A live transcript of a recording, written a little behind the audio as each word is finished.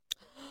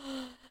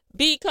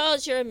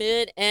Because you're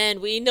mid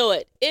and we know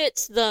it.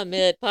 It's the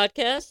Mid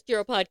Podcast,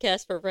 your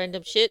podcast for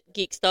random shit,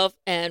 geek stuff,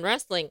 and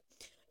wrestling.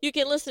 You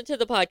can listen to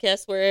the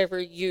podcast wherever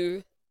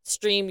you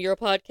stream your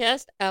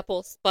podcast,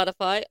 Apple,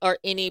 Spotify, or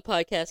any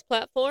podcast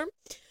platform.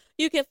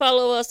 You can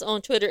follow us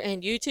on Twitter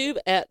and YouTube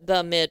at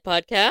the Mid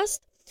Podcast.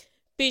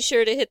 Be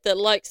sure to hit the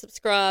like,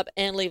 subscribe,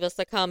 and leave us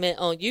a comment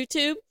on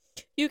YouTube.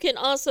 You can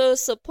also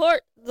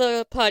support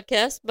the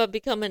podcast by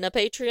becoming a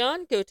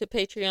Patreon. Go to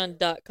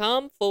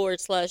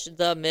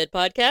patreon.com/the Mid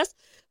Podcast,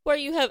 where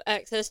you have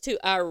access to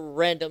our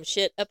random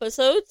shit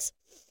episodes.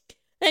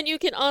 And you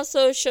can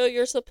also show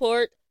your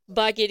support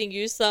by getting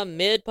you some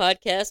Mid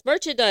Podcast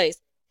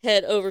merchandise.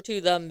 Head over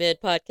to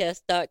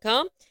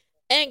themidpodcast.com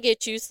and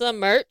get you some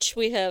merch.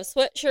 We have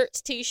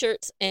sweatshirts,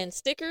 t-shirts, and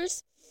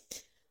stickers.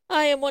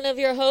 I am one of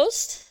your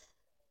hosts,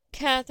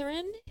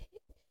 Catherine,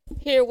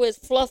 here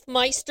with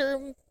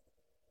Fluffmeister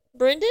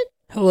Brendan.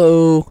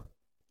 Hello.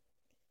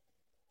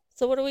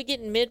 So what are we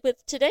getting mid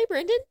with today,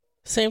 Brendan?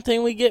 Same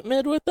thing we get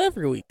mid with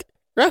every week.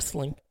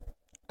 Wrestling.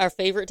 Our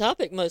favorite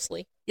topic,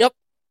 mostly. Yep.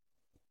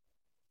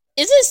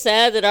 Is it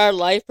sad that our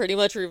life pretty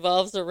much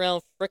revolves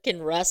around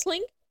frickin'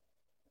 wrestling?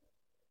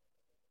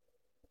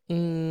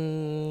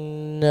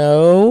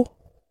 No.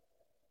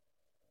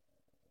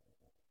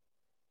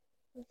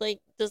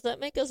 Like, does that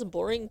make us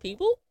boring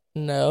people?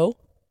 No.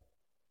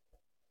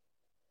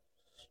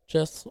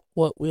 Just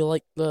what we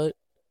like to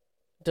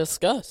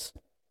discuss.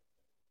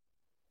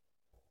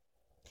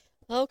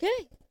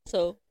 Okay,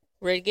 so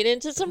ready to get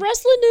into some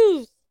wrestling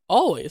news.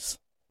 Always.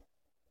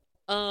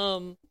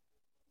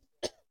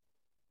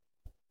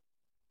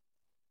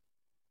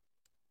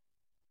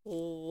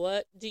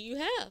 What do you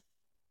have?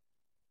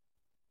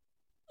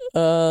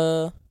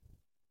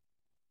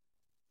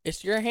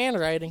 It's your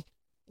handwriting.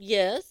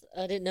 Yes,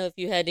 I didn't know if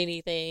you had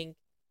anything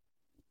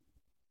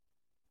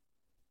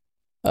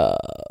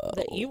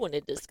that you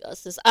wanted to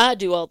discuss, since I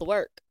do all the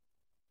work.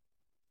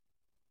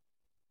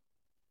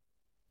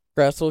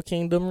 Wrestle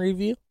Kingdom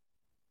review?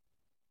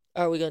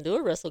 Are we going to do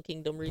a Wrestle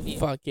Kingdom review?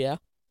 Fuck yeah.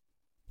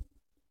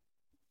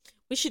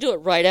 We should do it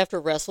right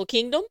after Wrestle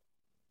Kingdom.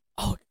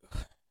 Oh.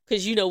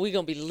 Because you know we're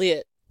going to be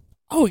lit.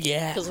 Oh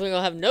yeah. Because we're going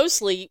to have no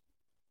sleep.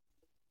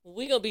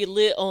 We're going to be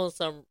lit on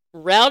some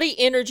rowdy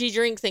energy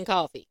drinks and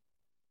coffee.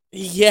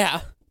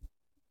 Yeah.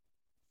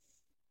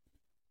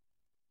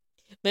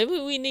 Maybe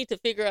we need to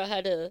figure out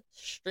how to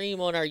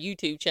stream on our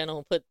YouTube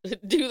channel and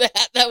do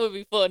that. That would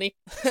be funny.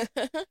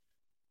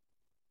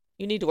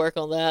 You need to work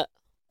on that.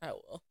 I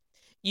will.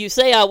 You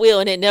say I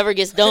will and it never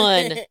gets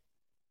done.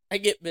 I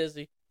get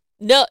busy.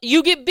 No,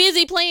 you get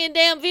busy playing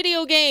damn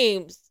video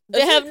games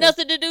that have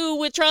nothing to do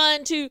with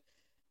trying to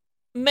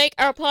make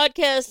our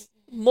podcast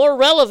more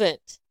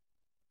relevant.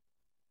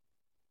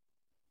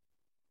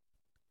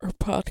 Our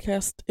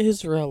podcast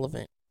is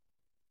relevant.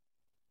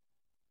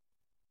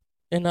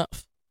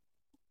 Enough.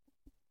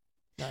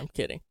 No, I'm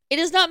kidding. It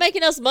is not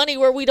making us money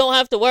where we don't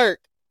have to work.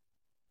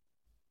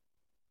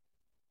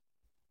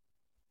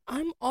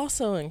 I'm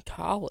also in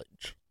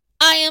college.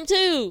 I am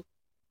too.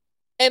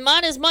 And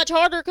mine is much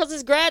harder because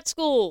it's grad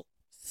school.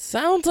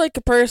 Sounds like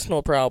a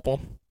personal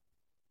problem.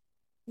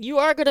 You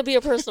are going to be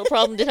a personal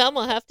problem that I'm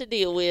going to have to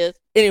deal with.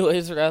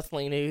 Anyways,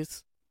 wrestling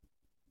news.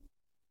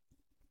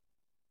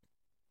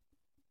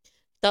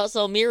 Thoughts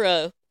on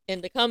Miro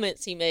and the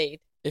comments he made.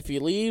 If he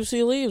leaves,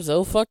 he leaves.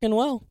 Oh, fucking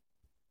well.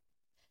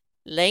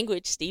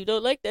 Language. Steve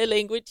don't like that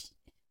language.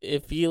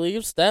 If he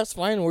leaves, that's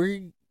fine.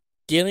 We're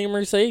getting a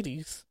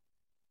Mercedes.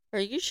 Are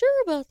you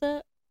sure about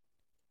that?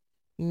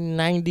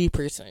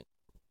 90%.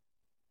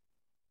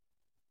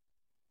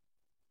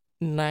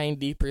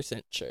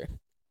 90% sure.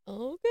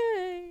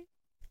 Okay.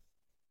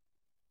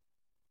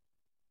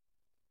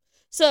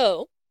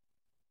 So,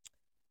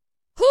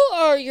 who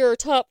are your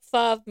top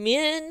 5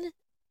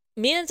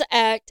 men's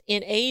act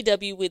in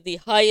AEW with the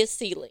highest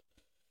ceiling?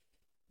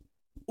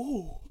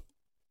 Ooh.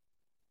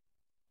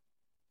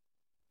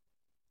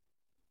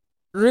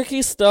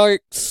 Ricky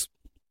Starks.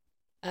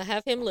 I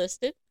have him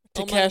listed.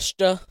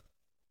 Takeshita.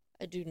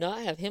 I do not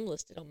have him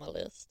listed on my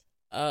list.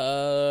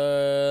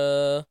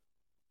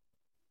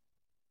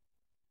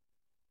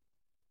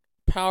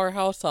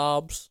 Powerhouse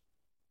Hobbs.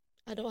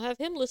 I don't have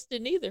him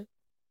listed neither.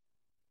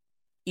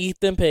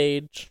 Ethan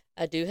Page.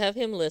 I do have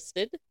him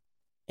listed.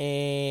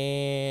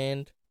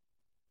 And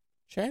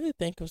trying to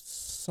think of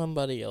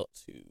somebody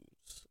else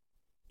who's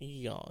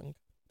young.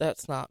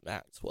 That's not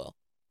Maxwell.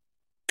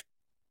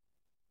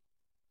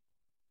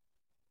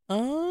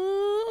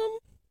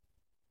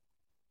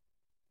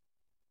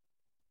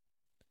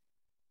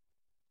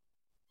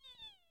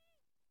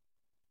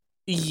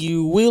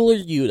 Wheeler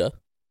Yuta.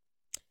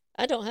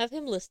 I don't have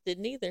him listed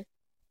neither.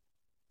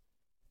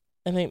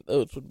 I think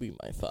those would be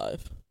my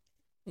 5.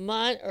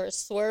 Mine are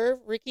Swerve,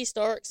 Ricky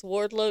Starks,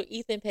 Wardlow,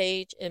 Ethan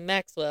Page, and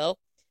Maxwell.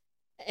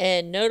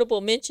 And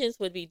notable mentions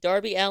would be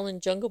Darby Allin,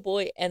 Jungle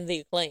Boy, and The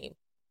Acclaim.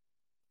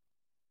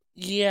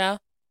 Yeah.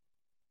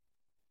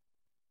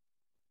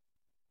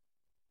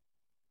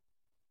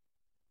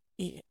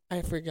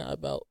 I forgot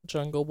about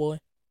Jungle Boy.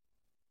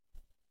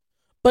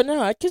 But no,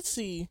 I could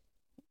see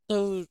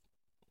those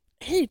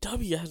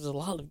AEW has a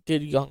lot of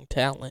good young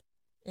talent.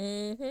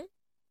 Mm-hmm.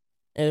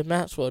 And if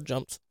Maxwell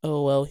jumps,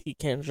 oh well, he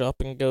can jump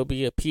and go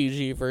be a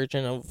PG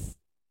version of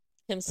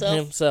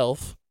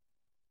himself.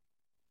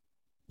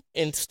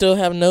 And still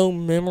have no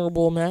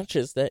memorable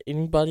matches that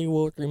anybody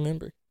will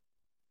remember.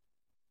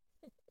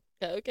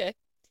 Okay.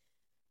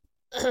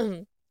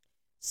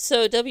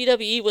 So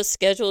WWE was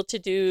scheduled to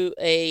do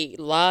a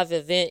live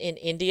event in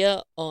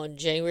India on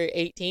January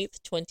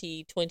 18th,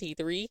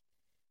 2023.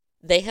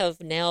 They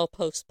have now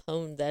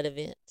postponed that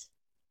event.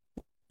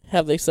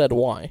 Have they said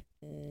why?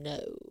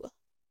 No.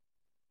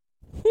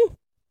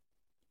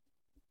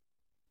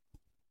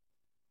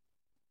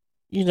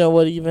 You know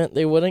what event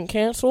they wouldn't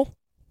cancel?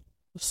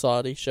 The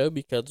Saudi show,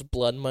 because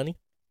blood money.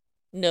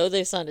 No,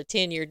 they signed a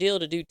 10-year deal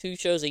to do 2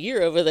 shows a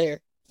year over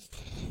there.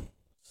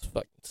 It's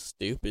fucking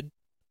stupid.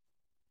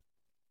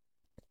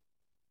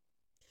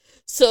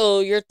 So,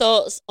 your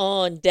thoughts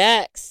on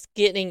Dax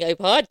getting a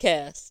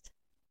podcast?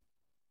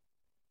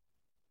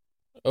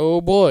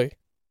 Oh boy.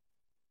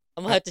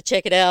 I'm gonna have to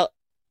check it out.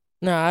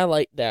 Nah, I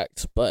like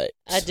Dax, but...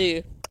 I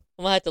do.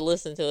 I'm gonna have to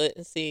listen to it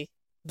and see.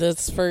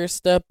 This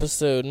first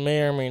episode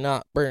may or may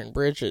not burn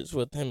bridges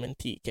with him and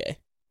TK.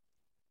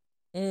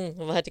 I'm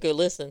gonna have to go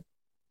listen.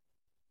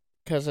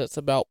 Because it's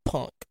about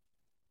Punk.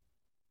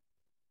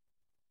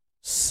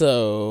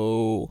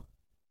 So...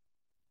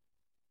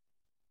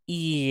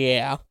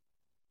 yeah.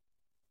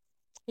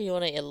 You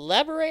want to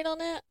elaborate on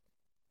that?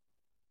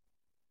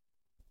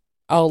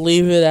 I'll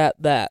leave it at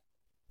that.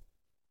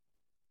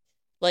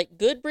 Like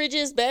good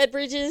bridges, bad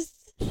bridges?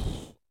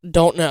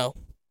 Don't know.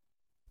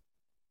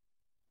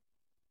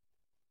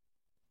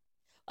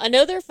 I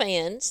know they're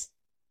fans.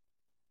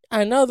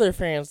 I know they're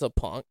fans of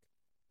Punk.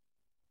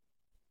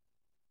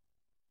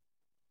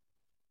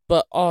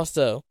 But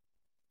also,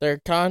 their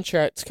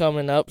contract's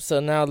coming up, so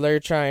now they're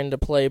trying to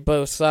play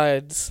both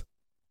sides.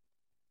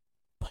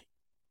 But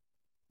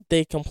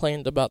they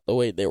complained about the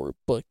way they were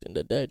booked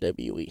into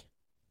WWE.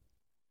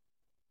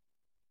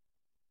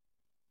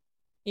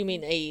 You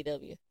mean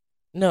AEW?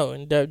 No,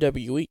 in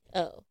WWE.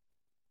 Oh.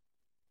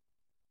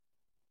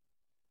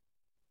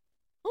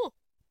 Oh,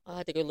 I'll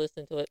have to go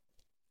listen to it.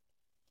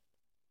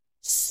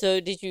 So,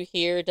 did you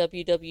hear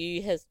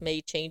WWE has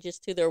made changes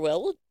to their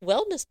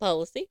wellness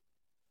policy?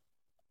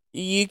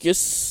 You can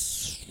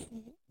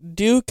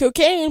do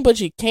cocaine, but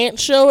you can't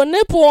show a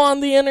nipple on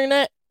the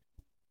internet.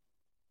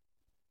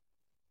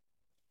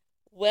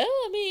 Well,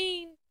 I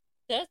mean,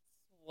 that's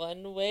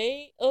one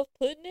way of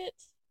putting it.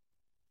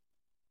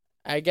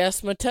 I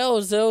guess Mattel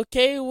is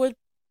okay with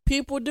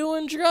people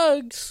doing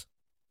drugs.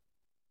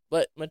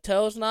 But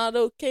Mattel's not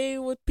okay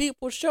with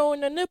people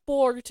showing a nipple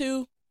or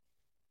two.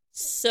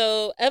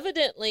 So,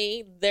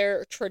 evidently,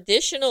 their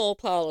traditional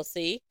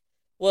policy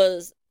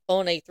was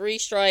on a 3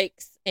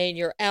 strikes and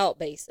you're out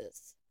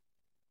basis.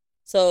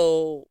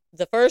 So,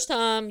 the first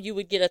time you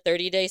would get a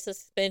 30-day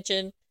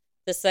suspension.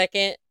 The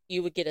second,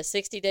 you would get a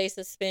 60-day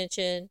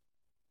suspension.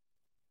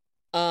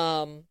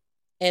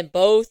 And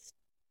both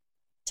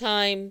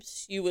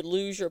times you would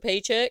lose your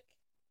paycheck.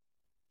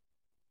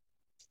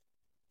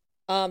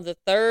 The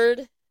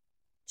third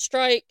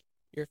strike,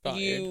 you're fired.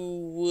 You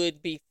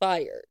would be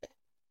fired.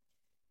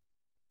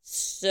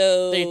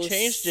 So they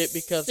changed it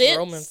because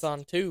Roman's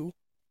on 2.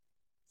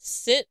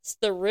 Since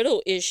the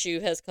Riddle issue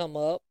has come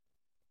up,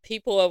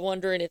 people are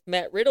wondering if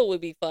Matt Riddle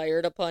would be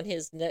fired upon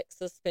his next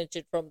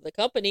suspension from the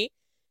company,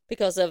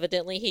 because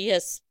evidently he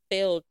has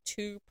failed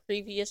 2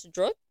 previous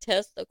drug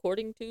tests,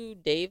 according to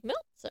Dave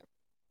Meltzer.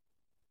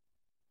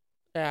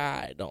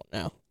 I don't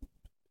know.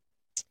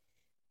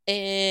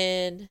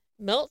 And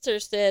Meltzer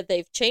said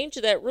they've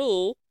changed that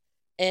rule,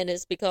 and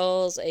it's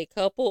because a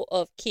couple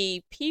of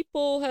key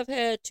people have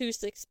had 2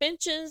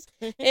 suspensions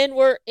and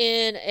were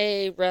in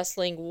a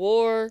wrestling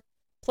war.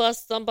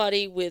 Plus,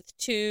 somebody with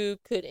 2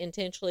 could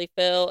intentionally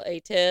fail a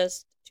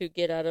test to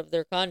get out of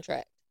their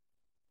contract.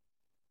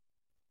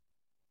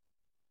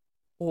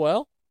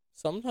 Well,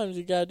 sometimes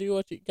you gotta do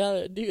what you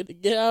gotta do to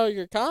get out of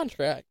your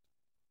contract.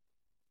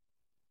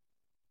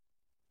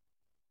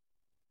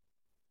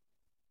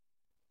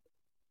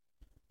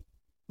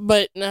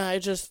 But, nah, I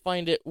just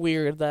find it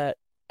weird that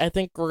I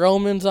think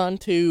Roman's on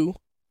 2.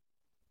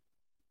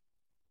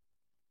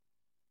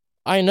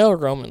 I know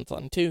Roman's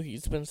on 2.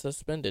 He's been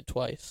suspended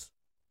twice.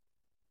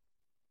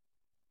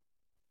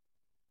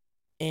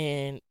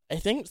 And I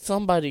think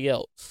somebody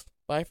else,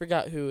 but I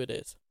forgot who it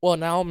is. Well,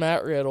 now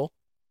Matt Riddle.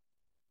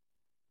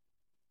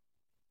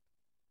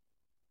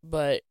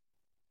 But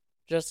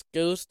just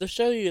goes to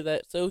show you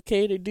that it's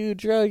okay to do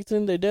drugs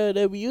in the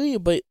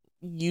WWE, but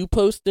you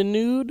post a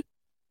nude,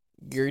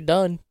 you're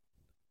done.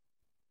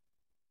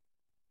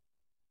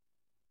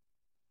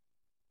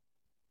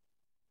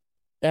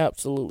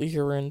 Absolutely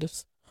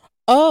horrendous.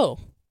 Oh,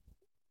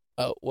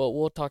 well,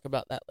 we'll talk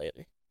about that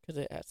later,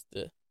 because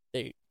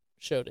they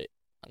showed it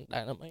on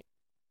Dynamite.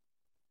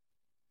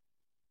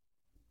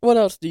 What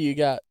else do you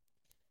got?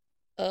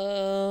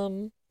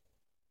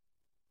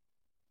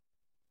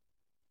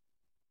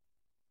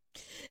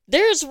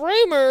 There's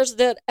rumors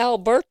that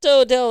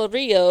Alberto Del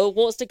Rio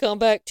wants to come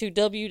back to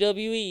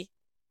WWE.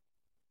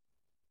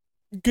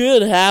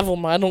 Good, have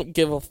him. I don't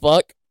give a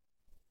fuck.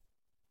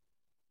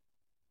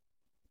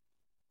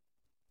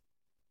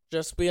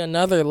 Just be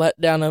another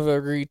letdown of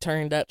a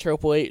return that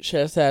Triple H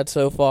has had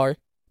so far.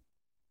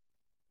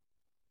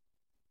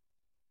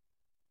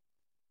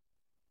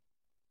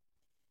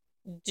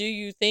 Do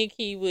you think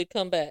he would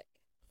come back?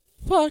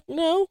 Fuck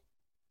no.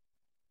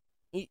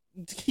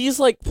 He's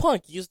like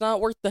Punk. He's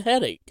not worth the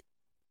headache.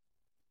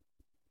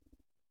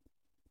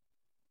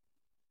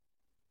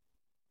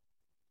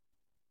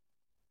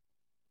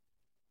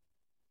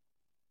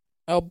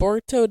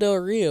 Alberto Del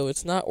Rio,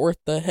 it's not worth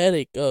the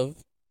headache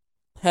of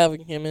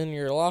having him in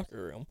your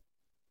locker room.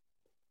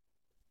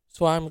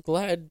 So I'm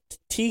glad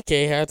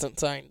TK hasn't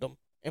signed him.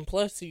 And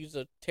plus, he's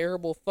a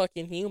terrible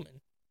fucking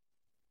human.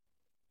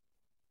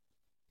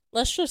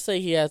 Let's just say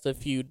he has a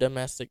few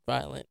domestic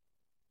violent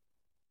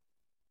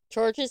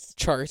Charges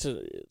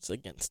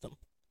against him.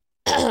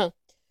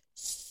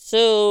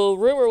 So,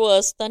 rumor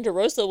was Thunder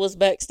Rosa was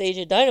backstage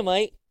at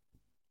Dynamite.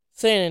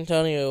 San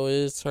Antonio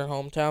is her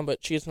hometown, but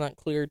she's not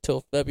cleared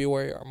till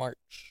February or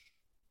March.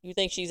 You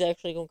think she's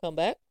actually going to come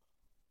back?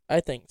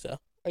 I think so.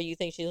 Or you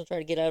think she's going to try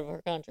to get out of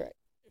her contract?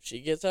 If she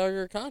gets out of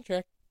her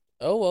contract,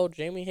 oh well,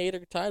 Jamie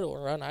Hayter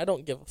title run. I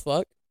don't give a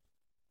fuck.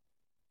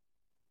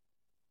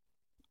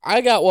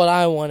 I got what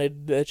I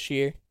wanted this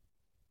year.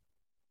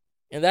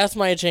 And that's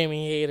my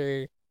Jamie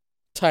Hayter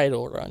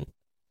title run.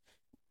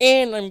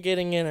 And I'm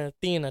getting an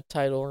Athena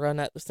title run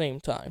at the same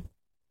time.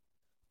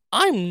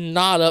 I'm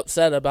not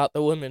upset about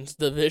the women's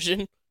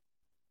division.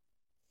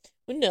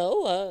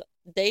 No,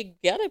 they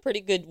got a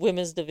pretty good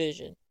women's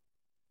division.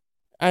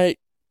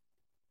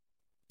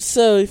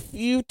 So if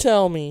you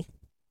tell me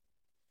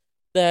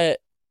that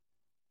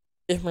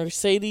if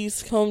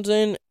Mercedes comes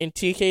in and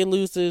TK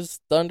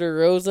loses Thunder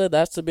Rosa,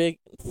 that's a big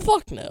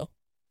fuck no.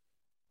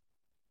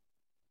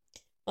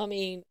 I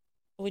mean,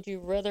 would you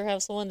rather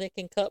have someone that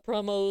can cut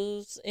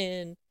promos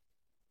and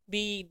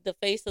be the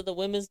face of the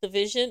women's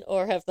division,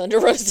 or have Thunder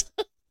Rosa?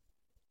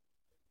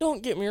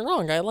 Don't get me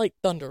wrong, I like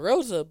Thunder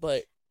Rosa,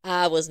 but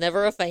I was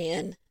never a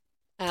fan.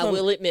 I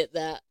will admit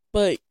that.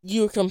 But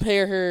you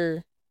compare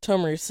her to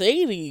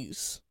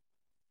Mercedes.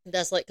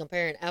 That's like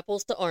comparing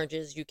apples to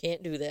oranges. You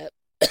can't do that.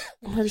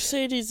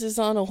 Mercedes is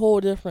on a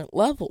whole different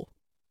level.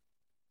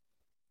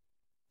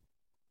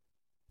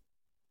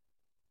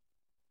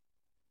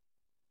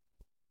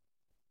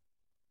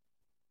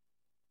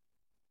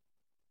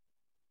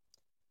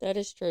 That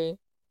is true.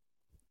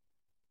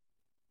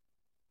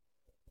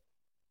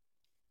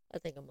 I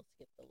think I'm going to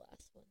skip the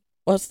last one.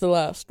 What's the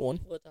last one?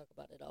 We'll talk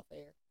about it off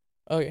air.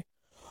 Okay.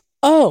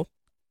 Oh!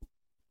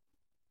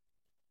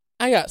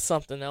 I got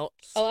something else.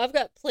 Oh, I've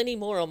got plenty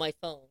more on my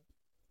phone.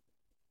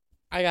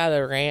 I got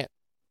a rant.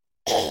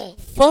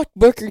 Fuck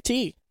Booker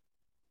T.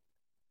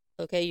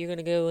 Okay, you're going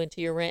to go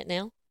into your rant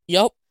now?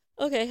 Yup.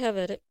 Okay, have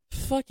at it.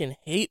 Fucking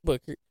hate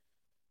Booker.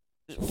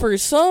 For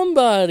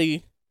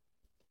somebody,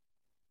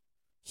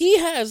 he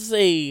has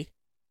a...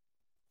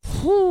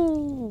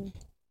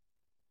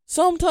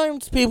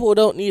 Sometimes people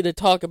don't need to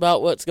talk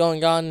about what's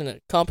going on in a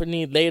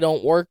company they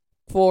don't work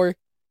for.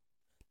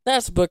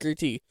 That's Booker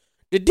T.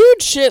 The dude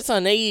shits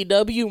on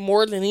AEW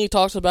more than he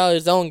talks about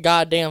his own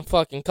goddamn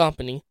fucking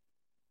company.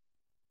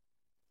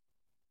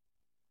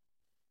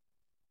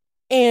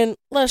 And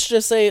let's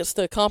just say it's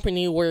the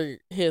company where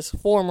his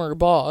former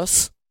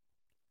boss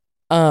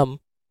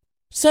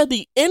said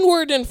the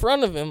N-word in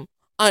front of him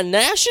on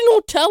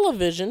national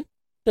television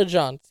to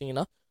John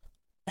Cena,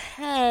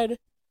 had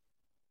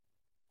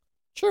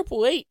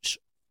Triple H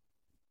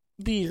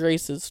be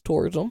racist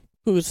towards him,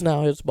 who's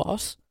now his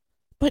boss.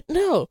 But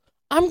no,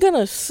 I'm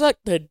gonna suck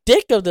the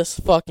dick of this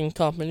fucking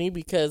company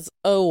because,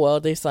 oh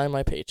well, they signed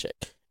my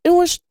paycheck. In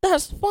which,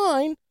 that's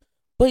fine,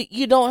 but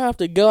you don't have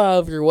to go out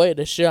of your way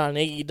to shit on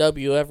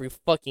AEW every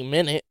fucking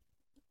minute,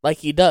 like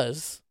he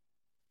does.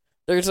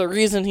 There's a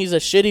reason he's a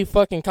shitty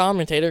fucking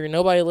commentator and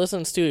nobody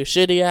listens to his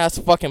shitty ass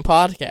fucking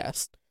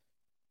podcast.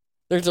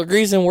 There's a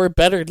reason we're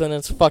better than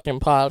his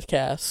fucking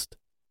podcast.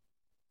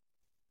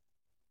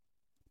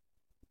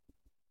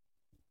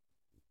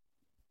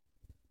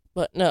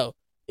 But no,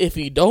 if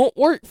you don't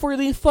work for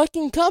the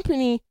fucking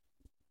company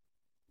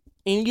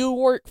and you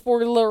work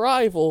for the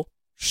rival,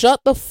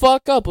 shut the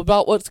fuck up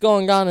about what's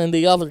going on in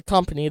the other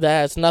company that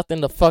has nothing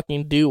to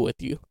fucking do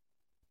with you.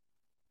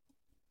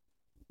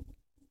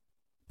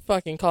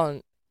 Fucking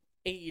calling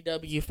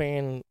AEW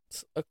fans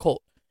a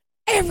cult.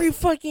 Every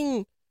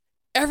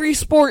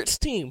sports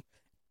team,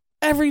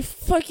 every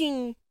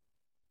fucking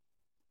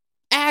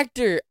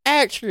actor,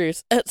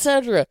 actress,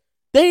 etc.,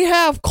 they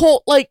have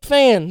cult-like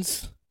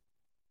fans.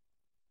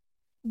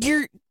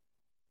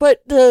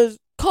 But to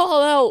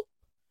call out,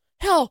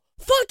 hell,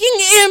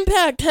 fucking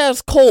Impact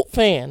has cult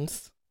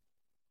fans.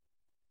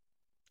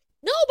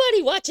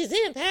 Nobody watches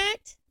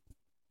Impact.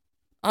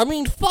 I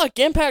mean, fuck,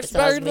 Impact's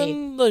better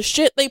than the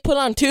shit they put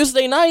on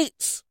Tuesday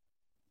nights.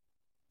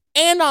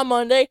 And on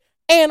Monday,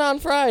 and on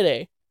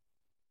Friday.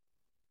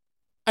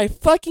 I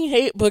fucking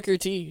hate Booker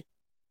T.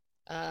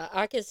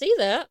 I can see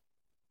that.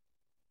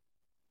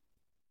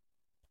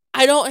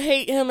 I don't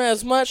hate him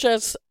as much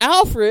as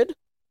Alfred.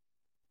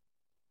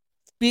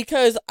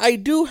 Because I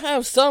do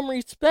have some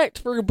respect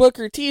for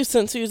Booker T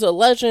since he's a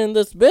legend in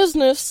this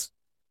business.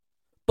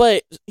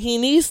 But he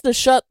needs to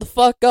shut the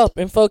fuck up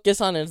and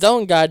focus on his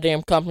own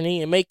goddamn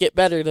company and make it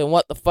better than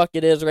what the fuck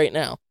it is right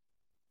now.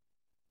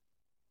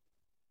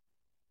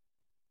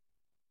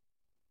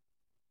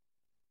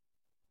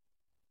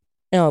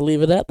 And I'll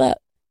leave it at that.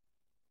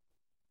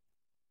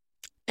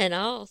 And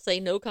I'll say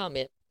no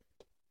comment.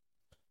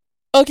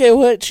 Okay,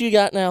 what you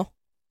got now?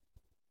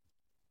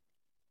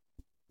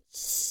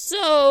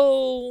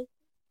 So,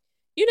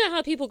 you know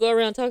how people go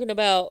around talking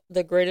about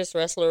the greatest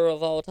wrestler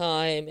of all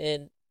time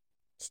and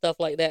stuff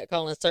like that,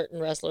 calling certain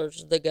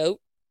wrestlers the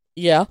GOAT?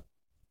 Yeah.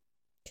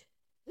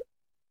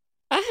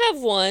 I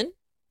have one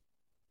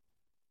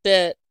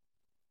that,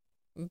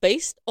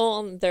 based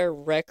on their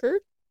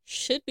record,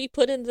 should be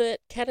put in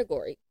that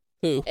category.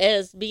 Who?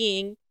 As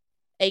being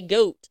a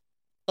GOAT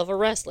of a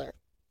wrestler.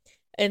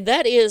 And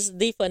that is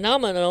the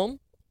phenomenon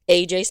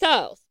AJ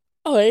Styles.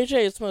 Oh,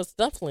 AJ is most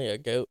definitely a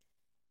GOAT.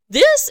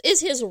 This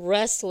is his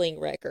wrestling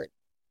record.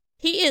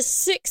 He is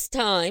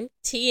 6-time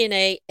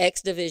TNA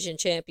X Division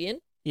champion.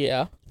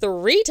 Yeah.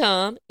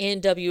 3-time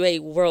NWA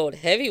World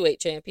Heavyweight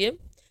champion.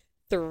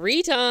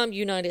 3-time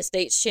United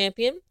States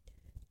champion.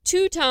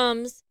 2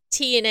 times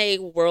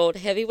TNA World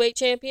Heavyweight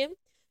champion.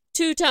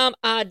 2-time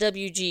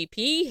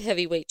IWGP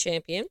Heavyweight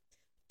champion.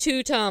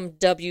 2-time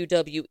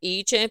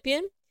WWE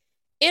champion.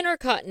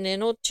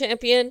 Intercontinental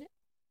champion.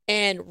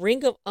 And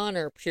Ring of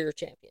Honor Pure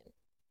champion.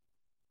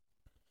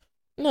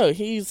 No,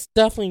 he's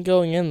definitely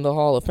going in the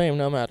Hall of Fame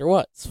no matter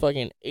what. It's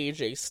fucking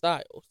AJ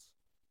Styles.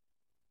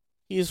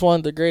 He's one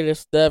of the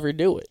greatest to ever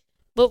do it.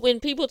 But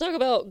when people talk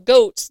about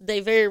GOATs, they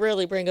very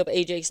rarely bring up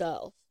AJ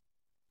Styles.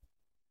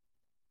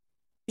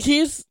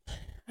 He is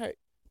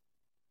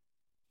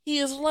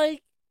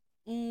like,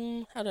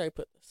 how do I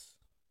put this?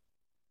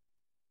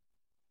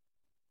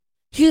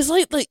 He's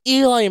like the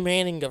Eli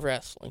Manning of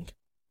wrestling.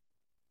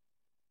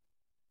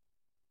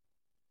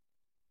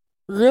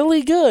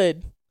 Really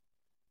good.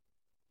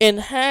 And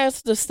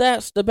has the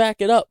stats to back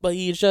it up, but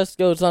he just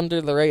goes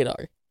under the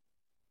radar.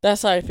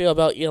 That's how I feel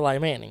about Eli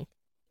Manning.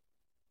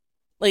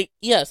 Like,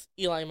 yes,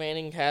 Eli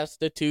Manning has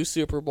the 2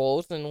 Super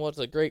Bowls and was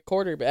a great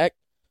quarterback,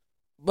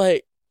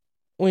 but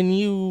when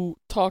you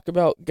talk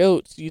about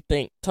GOATs, you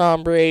think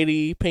Tom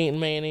Brady, Peyton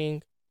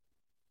Manning,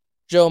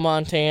 Joe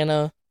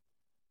Montana,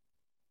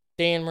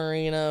 Dan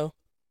Marino,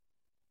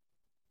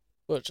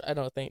 which I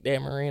don't think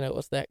Dan Marino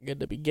was that good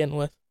to begin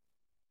with.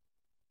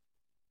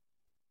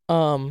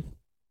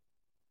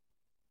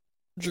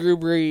 Drew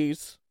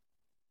Brees.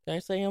 Did I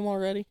say him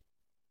already?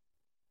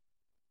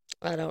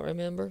 I don't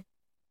remember.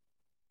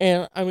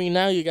 And, I mean,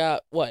 now you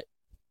got, what?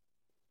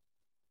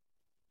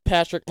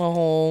 Patrick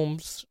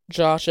Mahomes,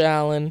 Josh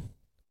Allen,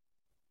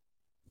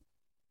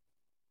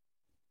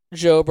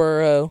 Joe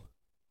Burrow,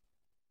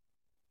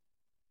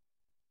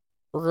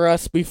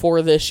 Russ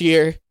before this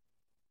year.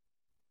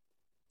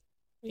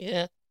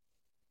 Yeah.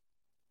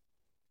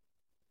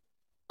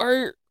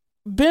 Or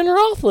Ben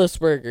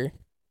Roethlisberger.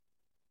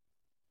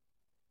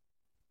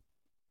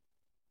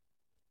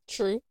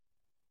 True.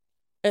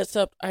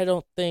 Except I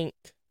don't think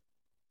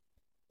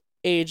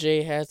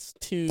AJ has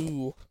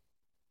 2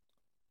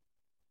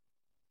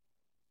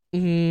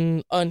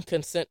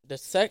 unconsented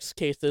sex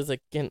cases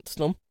against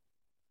him.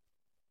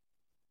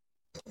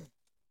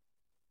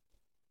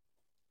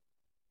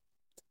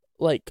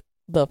 Like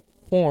the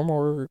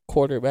former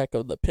quarterback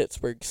of the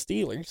Pittsburgh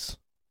Steelers.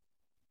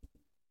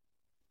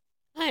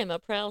 I am a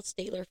proud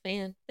Steeler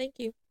fan. Thank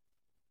you.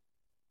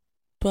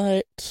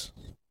 But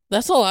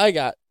that's all I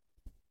got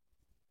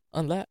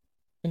on that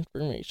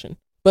information.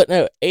 But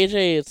no,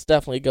 AJ is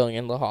definitely going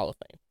in the Hall of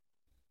Fame.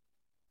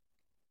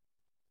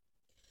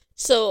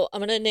 So, I'm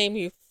going to name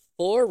you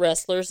 4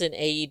 wrestlers in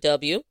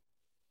AEW.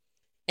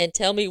 And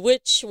tell me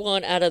which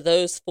one out of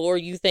those 4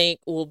 you think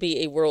will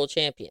be a world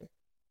champion.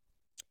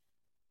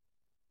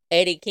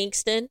 Eddie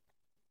Kingston,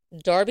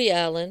 Darby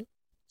Allin,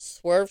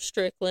 Swerve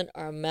Strickland,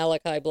 or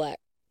Malachi Black.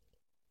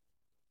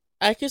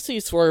 I can see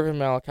Swerve and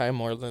Malachi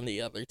more than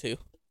the other 2.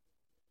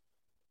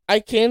 I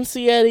can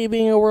see Eddie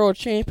being a world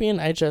champion,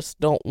 I just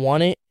don't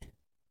want it.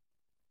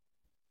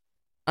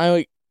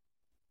 I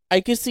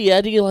could see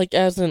Eddie like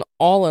as an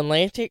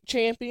All-Atlantic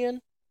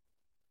champion,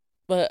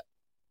 but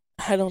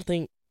I don't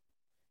think,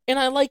 and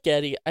I like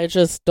Eddie, I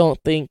just don't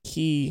think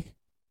he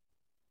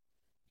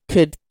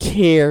could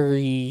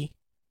carry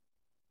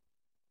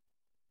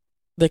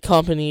the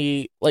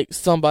company like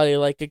somebody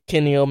like a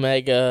Kenny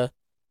Omega,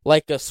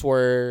 like a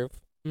Swerve,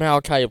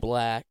 Malachi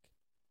Black,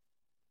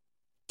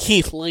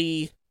 Keith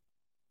Lee,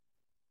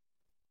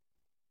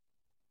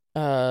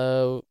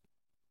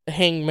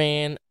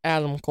 Hangman,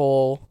 Adam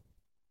Cole,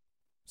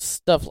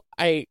 stuff.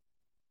 I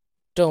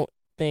don't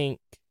think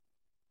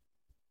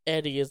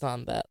Eddie is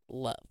on that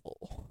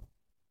level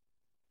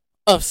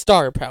of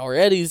star power.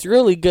 Eddie's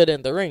really good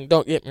in the ring,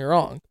 don't get me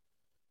wrong.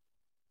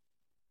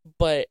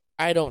 But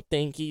I don't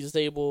think he's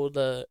able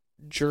to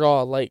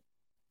draw like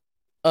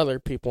other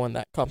people in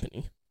that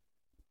company.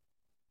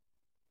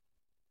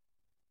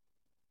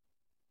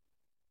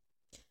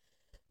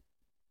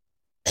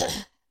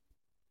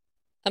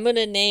 I'm going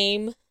to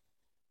name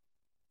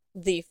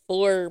the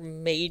 4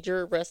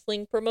 major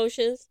wrestling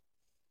promotions,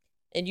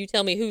 and you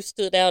tell me who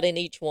stood out in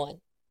each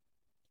one.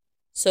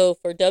 So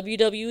for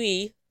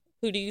WWE,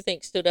 who do you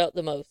think stood out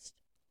the most?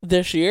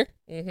 This year?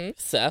 Mm-hmm.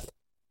 Seth.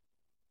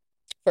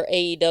 For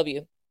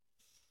AEW?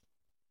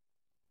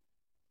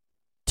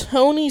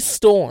 Tony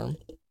Storm.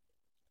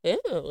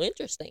 Oh,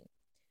 interesting.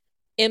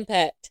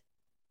 Impact?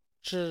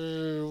 Josh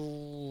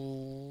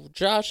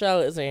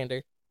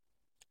Alexander.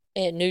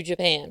 And New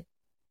Japan?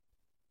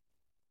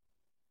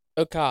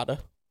 Okada.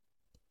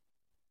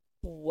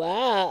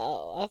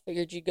 Wow, I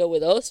figured you'd go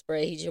with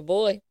Ospreay. He's your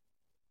boy.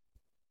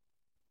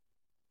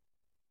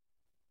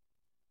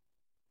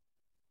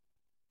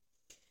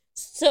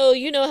 So,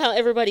 you know how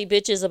everybody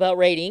bitches about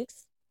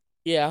ratings?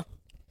 Yeah.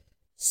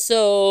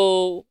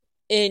 So,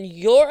 in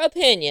your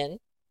opinion,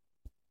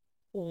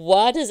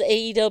 why does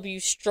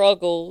AEW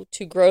struggle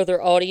to grow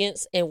their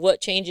audience, and what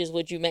changes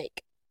would you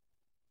make?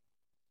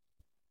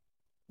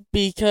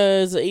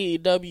 Because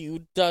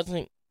AEW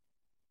doesn't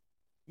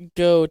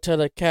go to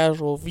the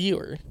casual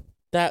viewer.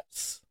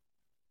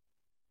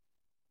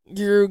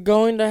 You're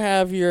going to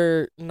have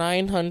your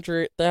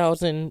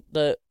 900,000,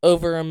 the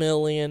over a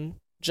million,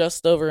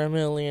 just over a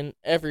million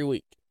every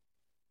week.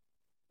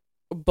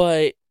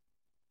 But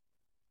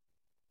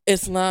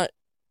it's not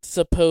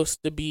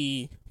supposed to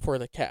be for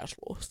the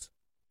casuals.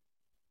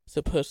 It's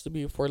supposed to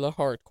be for the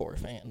hardcore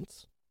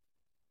fans.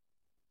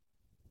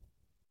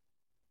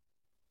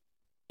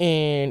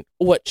 And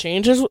what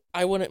changes?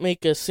 I wouldn't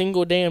make a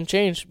single damn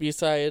change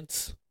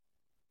besides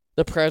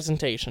the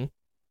presentation.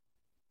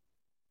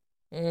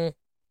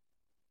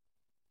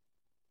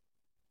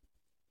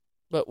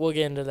 But we'll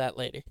get into that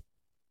later.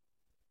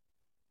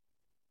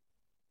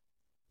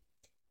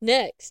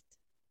 Next,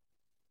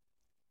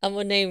 I'm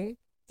going to name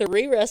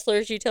 3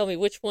 wrestlers. You tell me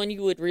which one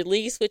you would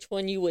release, which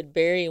one you would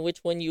bury, and which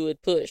one you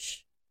would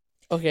push.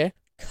 Okay.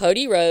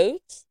 Cody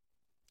Rhodes,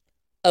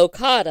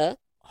 Okada,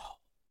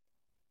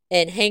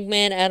 and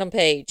Hangman Adam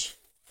Page.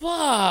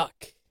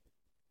 Fuck.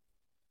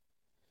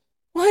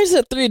 Why is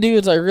it 3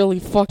 dudes I really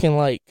fucking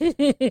like? God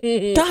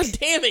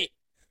damn it.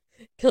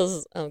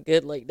 Because I'm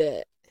good like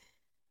that.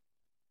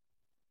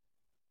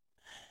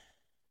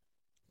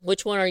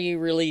 Which one are you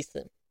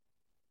releasing?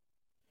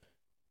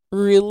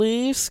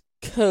 Release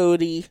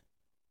Cody.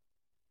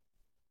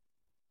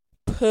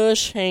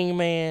 Push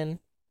Hangman.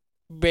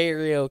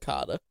 Bury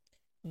Okada.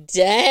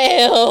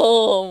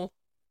 Damn!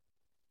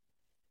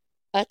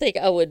 I think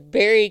I would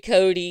bury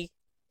Cody,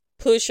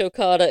 push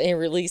Okada, and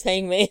release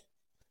Hangman.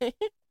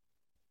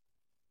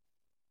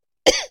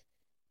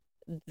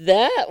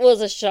 That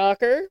was a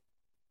shocker.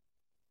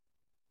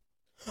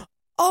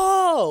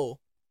 Oh!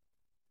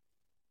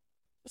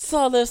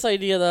 Saw this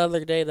idea the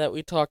other day that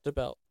we talked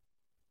about.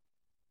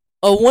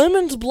 A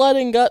women's blood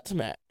and guts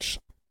match.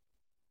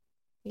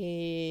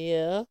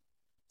 Yeah.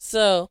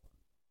 So,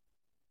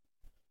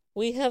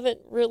 we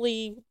haven't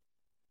really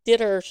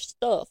did our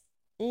stuff.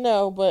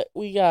 no, but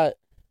we got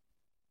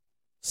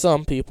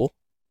some people.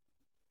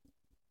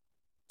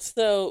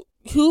 So,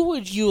 who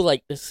would you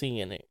like to see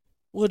in it?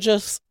 We'll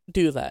just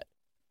do that.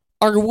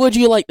 Or would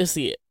you like to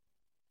see it?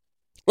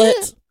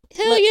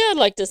 Hell yeah, I'd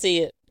like to see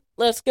it.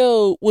 Let's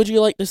go, would you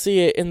like to see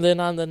it? And then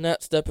on the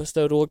next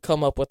episode, we'll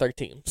come up with our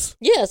teams.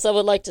 Yes, I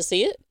would like to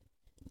see it.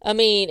 I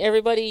mean,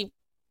 everybody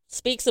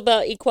speaks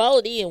about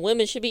equality and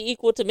women should be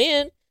equal to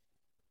men.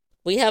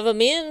 We have a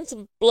men's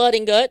blood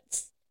and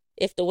guts.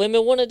 If the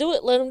women want to do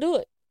it, let them do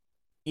it.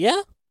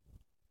 Yeah.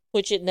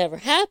 Which it never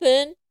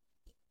happened.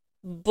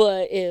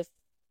 But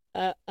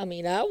I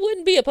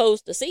wouldn't be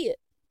opposed to see it.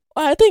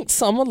 I think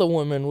some of the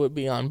women would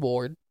be on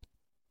board.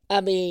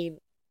 I mean,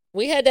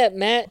 we had that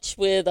match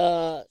with,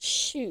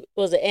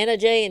 was it Anna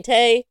Jay and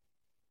Tay?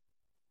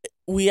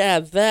 We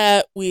had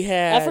that. We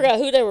had... I forgot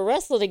who they were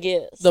wrestling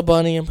against. The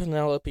Bunny and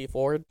Penelope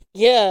Ford.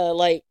 Yeah,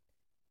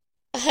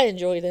 I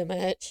enjoyed that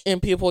match.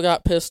 And people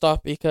got pissed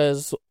off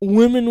because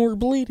women were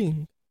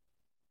bleeding.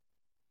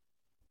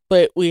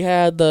 But we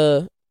had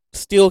the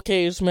Steel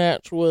Cage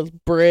match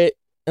with Britt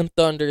and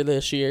Thunder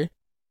this year.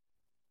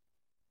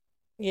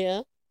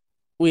 Yeah.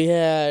 We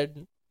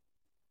had...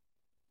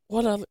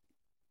 What other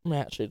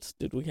matches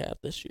did we have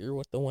this year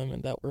with the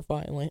women that were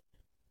violent?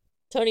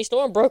 Toni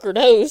Storm broke her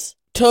nose.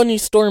 Toni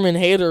Storm and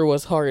Hayter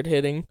was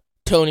hard-hitting.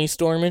 Toni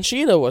Storm and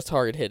Sheeta was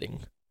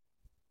hard-hitting.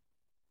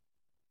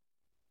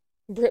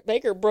 Britt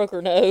Baker broke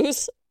her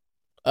nose.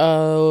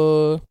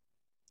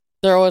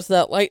 There was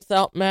that Lights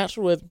Out match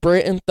with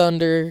Britt and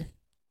Thunder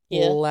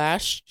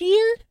last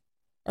year?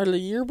 Or the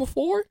year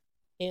before?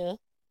 Yeah.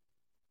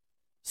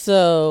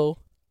 So,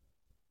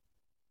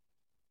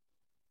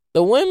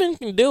 the women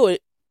can do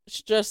it.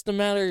 It's just a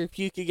matter if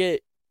you could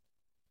get...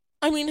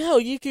 I mean, hell,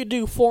 you could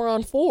do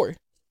 4-on-4.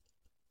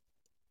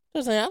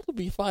 Doesn't have to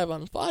be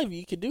 5-on-5.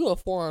 You could do a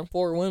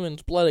 4-on-4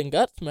 women's blood and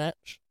guts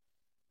match.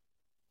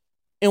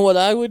 And what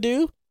I would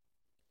do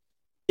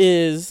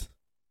is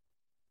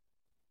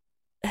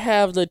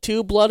have the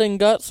 2 blood and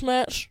guts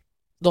match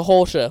the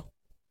whole show.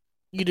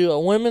 You do a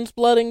women's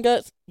blood and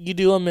guts, you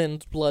do a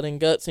men's blood and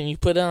guts, and you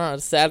put it on a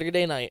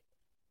Saturday night.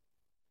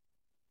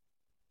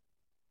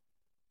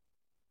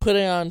 put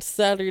it on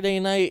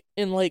Saturday night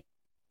in, like,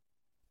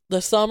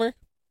 the summer.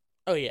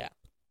 Oh, yeah.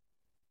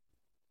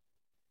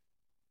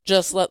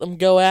 Just let them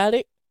go at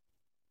it.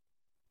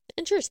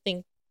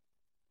 Interesting.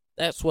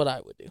 That's what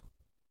I would do.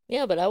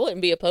 Yeah, but I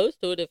wouldn't be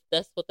opposed to it if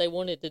that's what they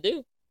wanted to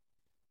do.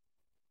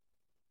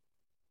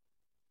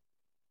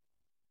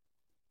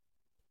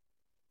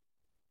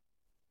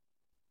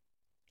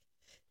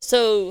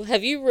 So,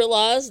 have you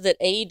realized that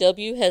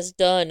AEW has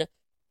done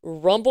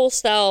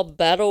Rumble-style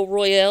battle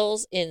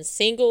royales in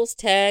singles,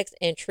 tags,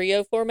 and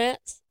trio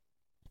formats?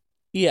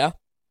 Yeah.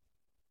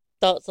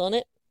 Thoughts on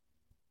it?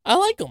 I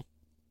like them.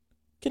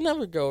 Can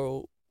never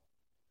go...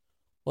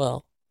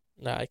 Well,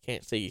 no, I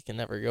can't say you can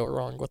never go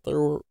wrong with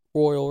the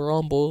Royal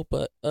Rumble,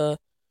 but,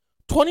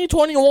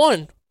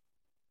 2021!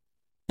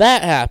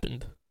 That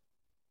happened.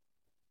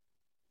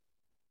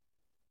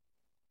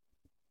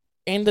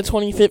 And the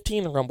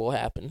 2015 Rumble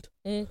happened.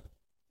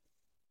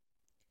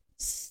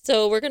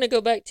 So we're going to go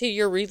back to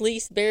your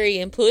release, Barry,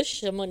 and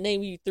push. I'm going to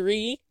name you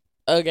 3.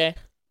 Okay.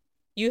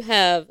 You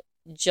have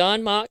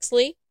Jon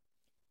Moxley,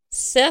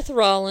 Seth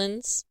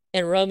Rollins,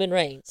 and Roman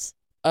Reigns.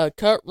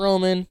 Cut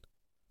Roman.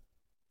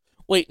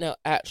 Wait, no,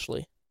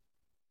 actually.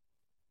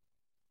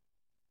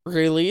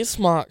 Release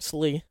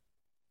Moxley,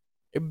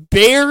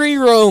 bury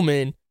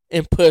Roman,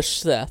 and push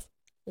Seth.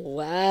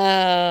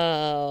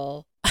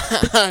 Wow.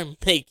 I'm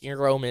making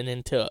Roman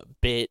into a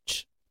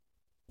bitch.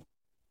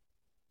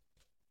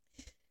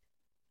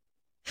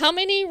 How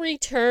many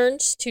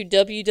returns to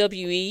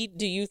WWE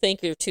do you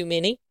think are too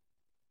many?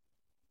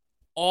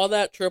 All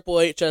that Triple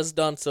H has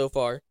done so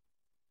far.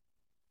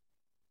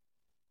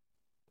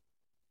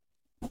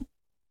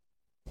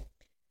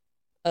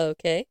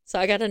 Okay, so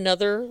I got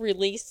another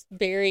release,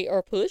 bury,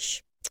 or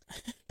push.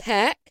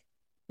 Pac,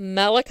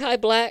 Malachi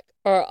Black,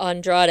 or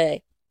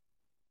Andrade?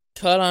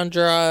 Cut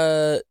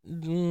Andrade.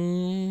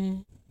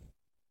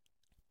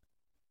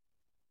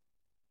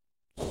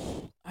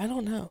 I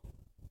don't know.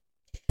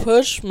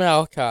 Push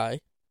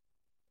Malachi.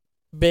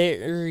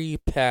 Bury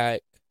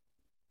Pac.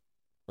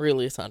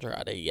 Release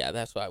Andrade. Yeah,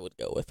 that's what I would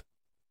go with.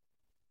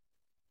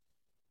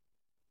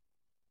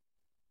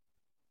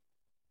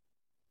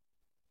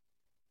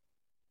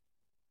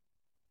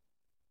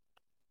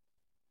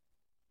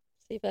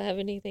 See if I have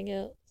anything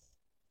else.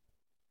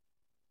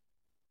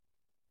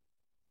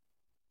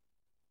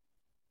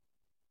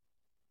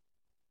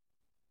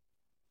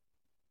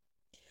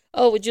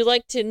 Oh, would you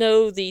like to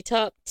know the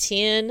top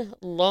 10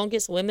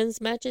 longest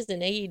women's matches in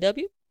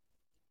AEW?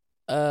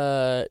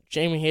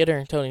 Jamie Hayter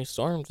and Toni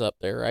Storm's up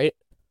there, right?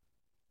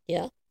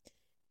 Yeah.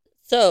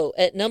 So,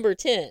 at number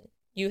 10,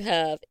 you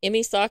have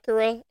Emi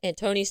Sakura and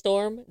Toni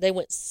Storm. They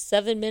went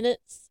 7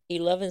 minutes,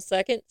 11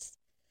 seconds.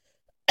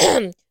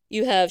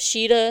 You have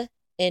Shida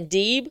and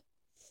Deeb.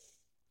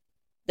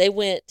 They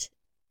went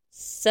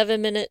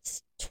 7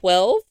 minutes,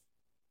 12.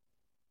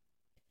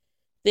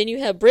 Then you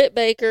have Britt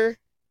Baker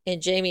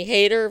and Jamie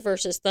Hayter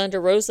versus Thunder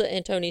Rosa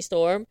and Toni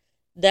Storm.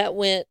 That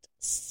went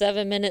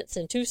 7 minutes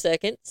and 2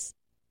 seconds.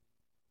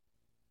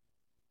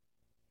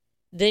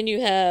 Then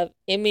you have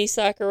Emi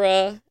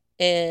Sakura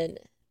and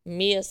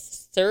Mia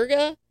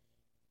Surga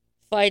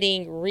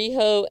fighting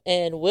Riho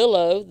and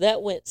Willow.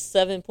 That went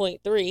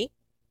 7.3.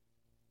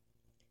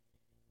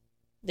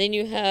 Then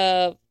you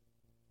have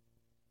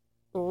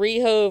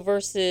Riho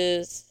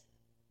versus,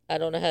 I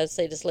don't know how to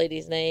say this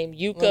lady's name,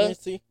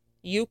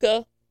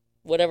 Yuka,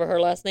 whatever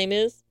her last name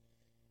is.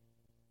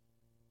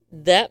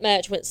 That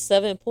match went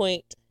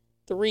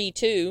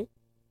 7.32.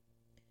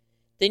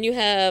 Then you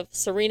have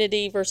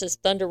Serenity versus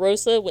Thunder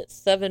Rosa with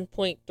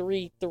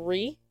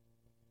 7.33.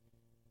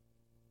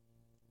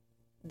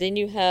 Then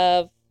you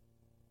have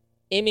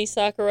Emi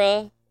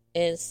Sakura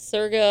and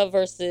Surga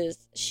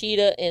versus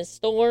Shida and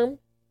Storm.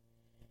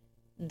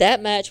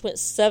 That match went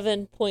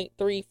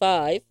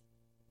 7.35.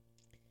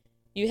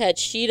 You had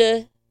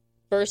Shida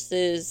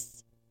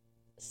versus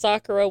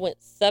Sakura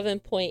went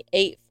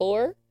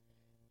 7.84.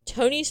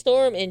 Toni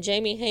Storm and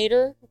Jamie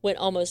Hayter went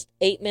almost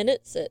 8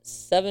 minutes at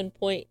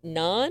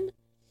 7.9.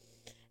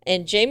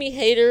 And Jamie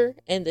Hayter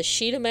and the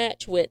Shida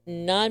match went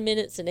 9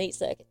 minutes and 8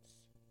 seconds.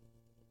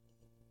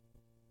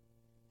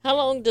 How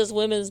long does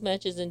women's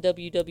matches in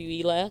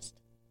WWE last?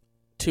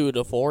 2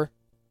 to 4.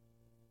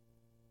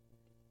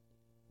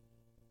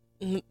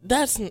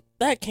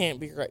 That can't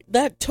be right.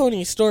 That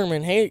Toni Storm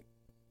and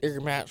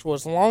Hayter match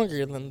was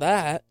longer than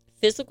that.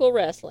 Physical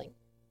wrestling.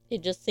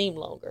 It just seemed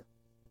longer.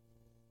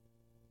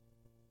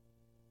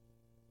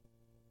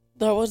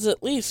 That was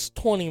at least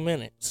 20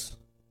 minutes.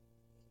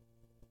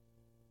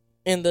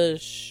 And the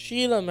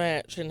Sheila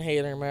match and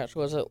Hayter match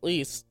was at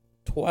least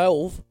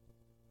 12.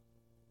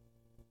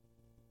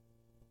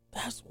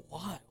 That's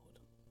wild.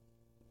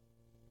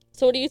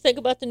 So what do you think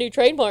about the new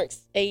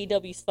trademarks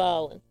AEW's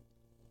filing?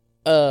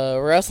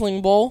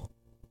 Wrestling Bowl.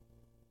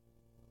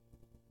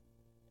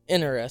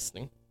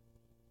 Interesting.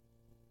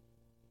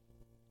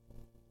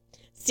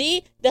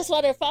 See? That's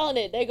why they're filing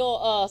it. They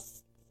go,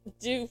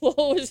 do, what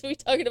was we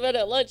talking about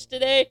at lunch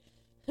today?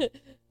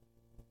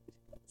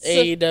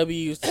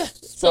 AEW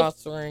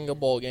sponsoring a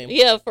bowl game.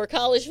 Yeah, for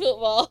college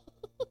football.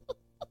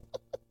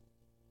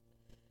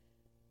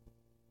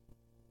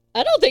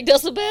 I don't think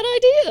that's a bad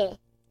idea.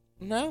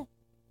 No.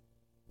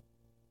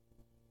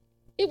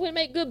 It would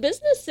make good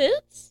business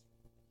sense.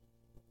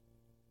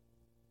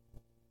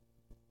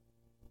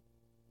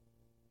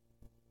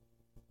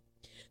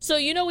 So,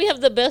 we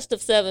have the best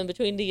of 7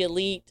 between the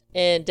Elite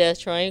and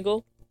Death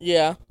Triangle.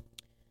 Yeah.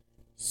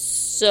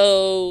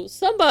 So,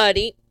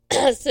 somebody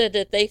said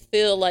that they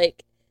feel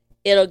like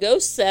it'll go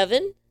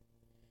 7.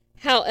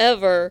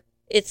 However,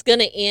 it's going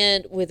to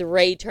end with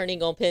Rey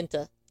turning on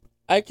Penta.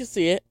 I can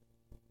see it.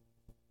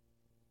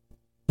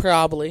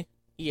 Probably.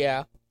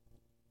 Yeah.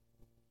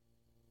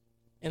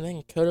 And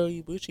then Kota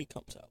Ibushi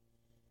comes out.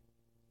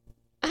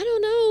 I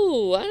don't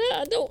know.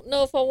 I don't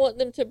know if I want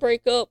them to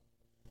break up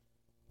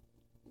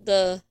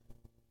the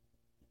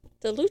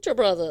Lucha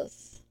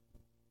Brothers.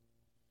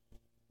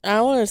 I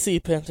want to see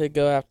Penta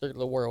go after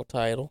the world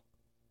title.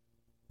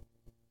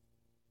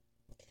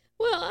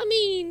 Well, I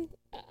mean,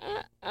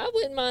 I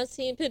wouldn't mind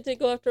seeing Penta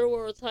go after a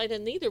world title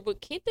neither,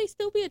 but can't they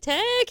still be a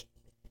tag?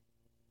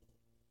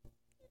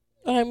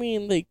 I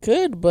mean, they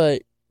could,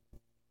 but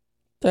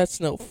that's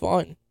no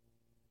fun.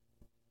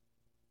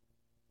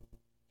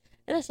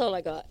 And that's all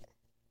I got.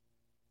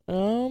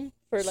 For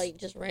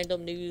just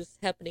random news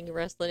happening in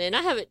wrestling. And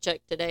I haven't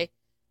checked today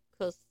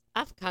because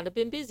I've kind of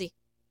been busy.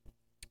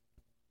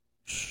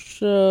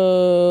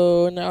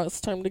 So now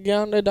it's time to get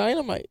on to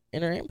Dynamite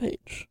and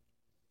Rampage.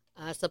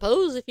 I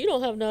suppose if you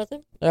don't have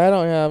nothing. I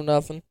don't have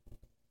nothing.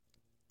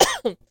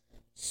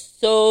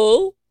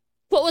 So,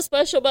 what was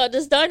special about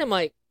this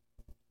Dynamite?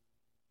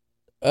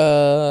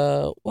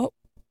 What?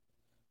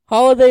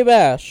 Holiday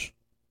Bash.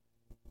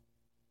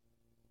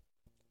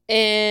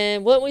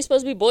 And weren't we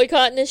supposed to be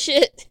boycotting this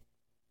shit?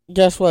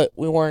 Guess what?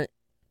 We weren't.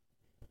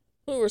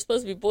 We were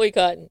supposed to be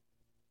boycotting.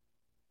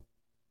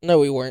 No,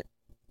 we weren't.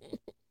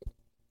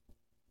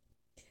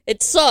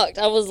 It sucked.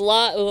 I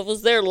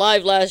was there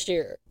live last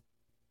year.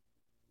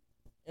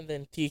 And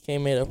then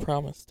TK made a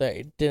promise that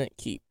he didn't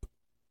keep.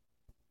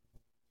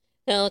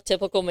 Oh,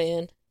 typical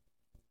man.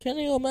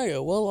 Kenny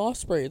Omega, Will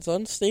Ospreay is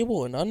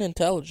unstable and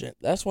unintelligent.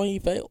 That's why he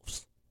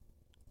fails.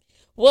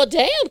 Well,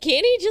 damn,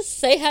 Kenny, just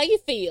say how you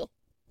feel.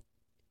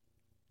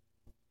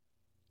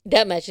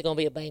 That match is going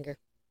to be a banger.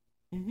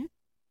 Mm-hmm.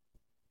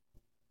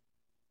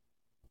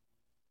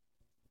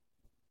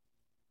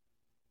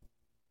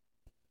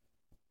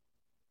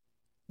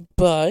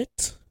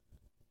 But,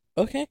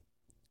 okay,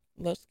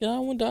 let's get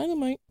on with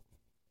Dynamite.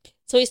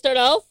 So we start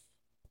off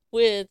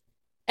with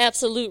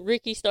Absolute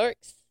Ricky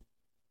Starks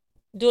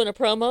doing a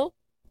promo.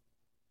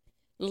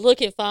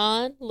 Looking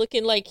fine.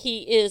 Looking like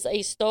he is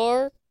a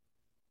star.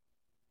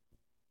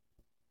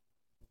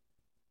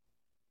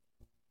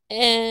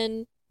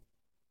 And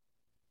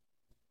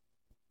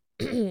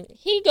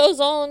he goes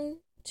on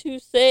to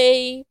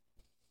say,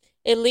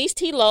 at least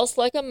he lost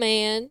like a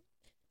man.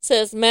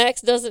 Says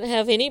Max doesn't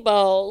have any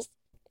balls.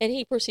 And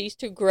he proceeds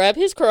to grab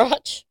his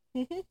crotch.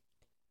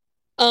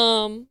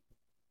 Calls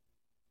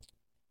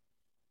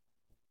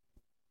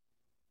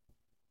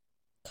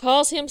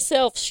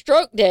himself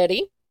Stroke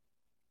Daddy.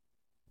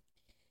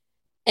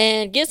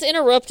 And gets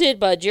interrupted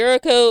by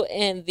Jericho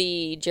and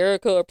the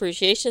Jericho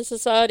Appreciation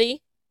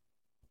Society.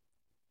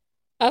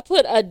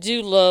 I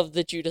do love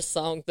the Judas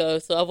song, though,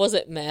 so I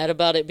wasn't mad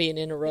about it being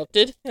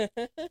interrupted.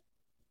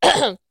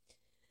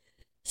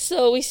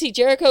 So we see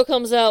Jericho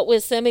comes out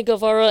with Sammy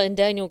Guevara and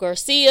Daniel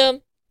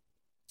Garcia.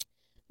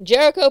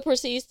 Jericho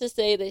proceeds to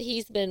say that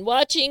he's been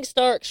watching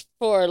Starks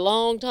for a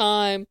long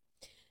time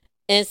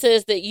and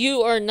says that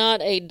you are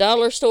not a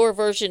dollar store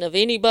version of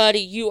anybody.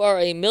 You are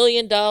a $1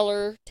 million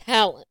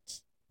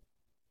talent.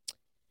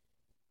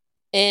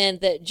 And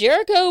that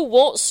Jericho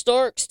wants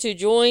Starks to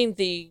join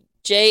the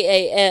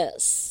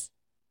JAS.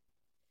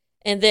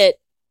 And that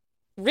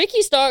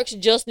Ricky Starks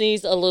just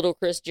needs a little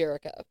Chris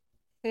Jericho.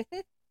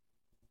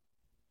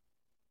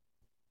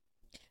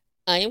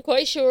 I am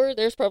quite sure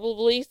there's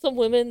probably some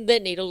women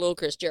that need a little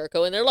Chris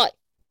Jericho in their life.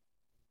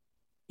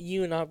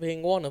 You not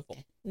being one of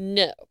them.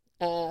 No.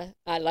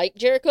 I like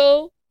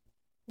Jericho,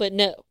 but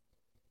no.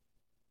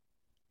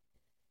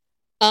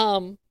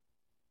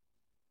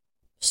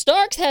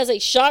 Starks has a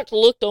shocked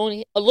look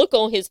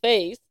on his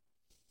face.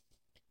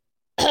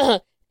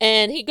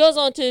 And he goes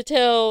on to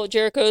tell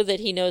Jericho that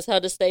he knows how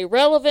to stay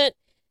relevant,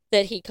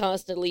 that he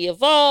constantly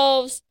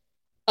evolves.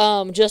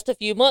 Just a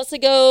few months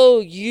ago,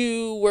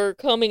 you were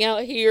coming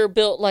out here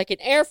built like an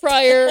air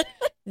fryer.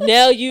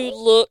 Now you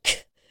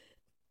look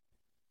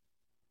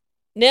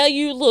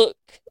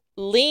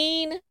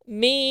lean,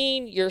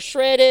 mean, you're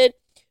shredded.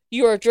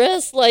 You are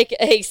dressed like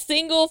a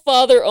single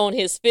father on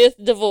his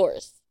 5th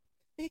divorce.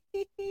 I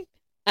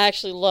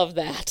actually love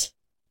that.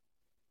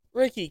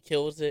 Ricky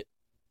kills it.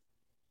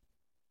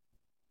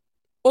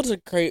 What a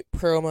great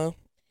promo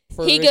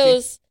for He Ricky.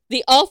 goes,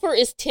 the offer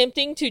is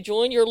tempting to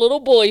join your little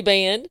boy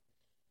band.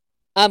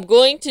 I'm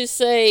going to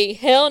say,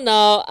 hell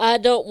no, I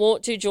don't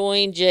want to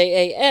join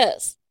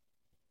JAS.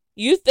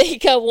 You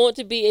think I want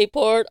to be a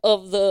part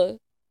of the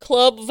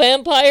Club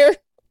Vampire?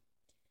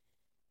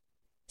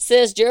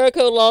 Says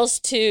Jericho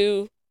lost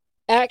to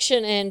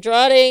Action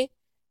Andrade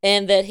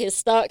and that his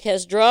stock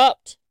has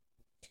dropped.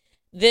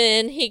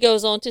 Then he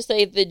goes on to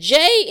say the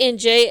J in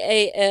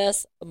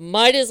JAS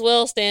might as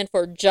well stand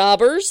for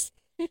jobbers,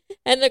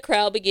 and the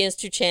crowd begins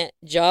to chant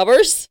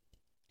jobbers.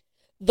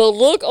 The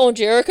look on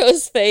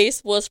Jericho's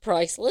face was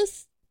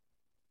priceless.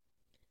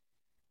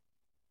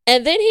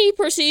 And then he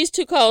proceeds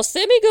to call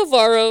Sammy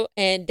Guevara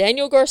and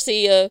Daniel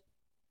Garcia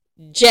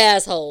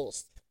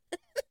jazzholes.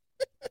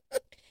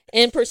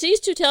 And proceeds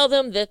to tell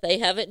them that they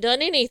haven't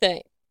done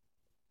anything.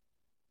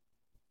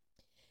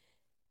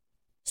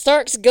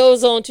 Starks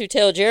goes on to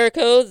tell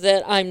Jericho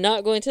that I'm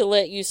not going to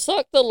let you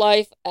suck the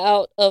life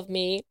out of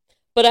me,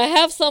 but I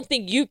have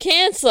something you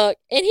can suck.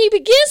 And he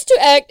begins to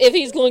act if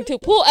he's going to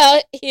pull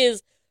out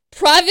his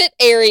private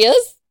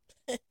areas.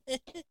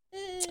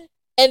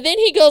 And then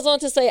he goes on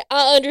to say,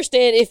 I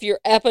understand if your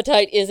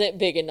appetite isn't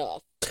big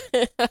enough.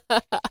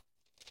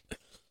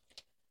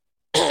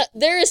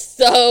 There is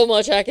so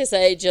much I can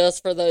say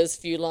just for those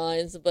few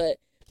lines, but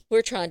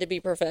we're trying to be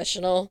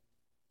professional.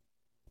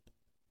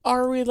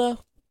 Are we, though?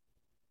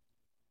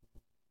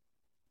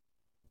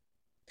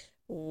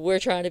 We're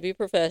trying to be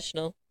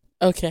professional.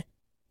 Okay.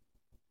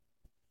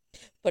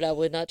 But I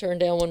would not turn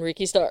down one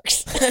Ricky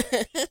Starks.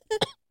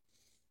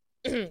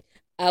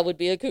 I would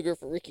be a cougar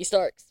for Ricky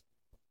Starks.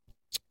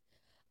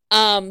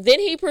 Then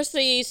he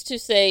proceeds to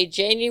say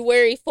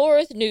January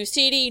 4th, new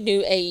city,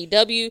 new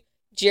AEW,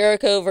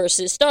 Jericho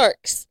versus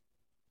Starks.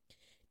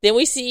 Then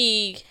we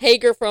see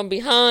Hager from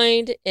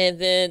behind, and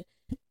then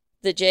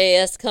the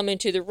JS come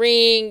into the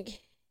ring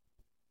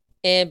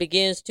and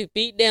begins to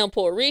beat down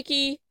poor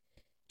Ricky.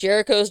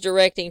 Jericho's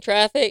directing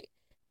traffic.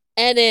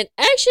 And then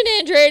Action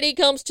Andretti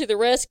comes to the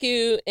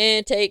rescue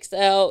and takes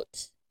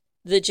out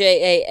the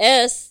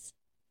JAS.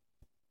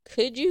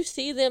 Could you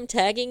see them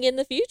tagging in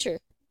the future?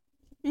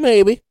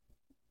 Maybe.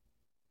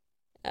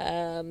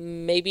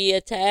 Maybe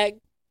a tag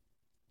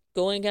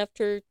going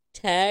after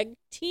tag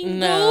team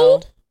No.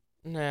 gold?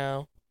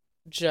 No.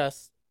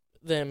 Just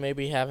them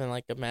maybe having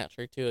like a match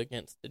or two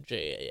against the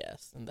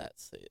JAS, and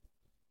that's it.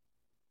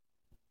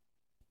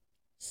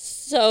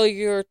 So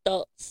your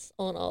thoughts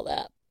on all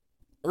that?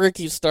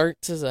 Ricky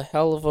Starks is a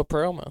hell of a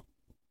promo.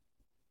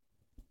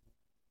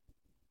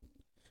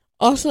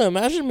 Also,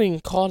 imagine being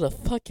called a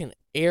fucking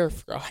air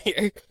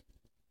fryer.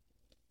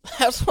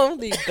 That's one of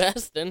the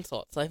best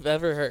insults I've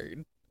ever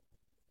heard.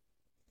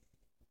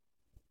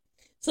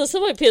 So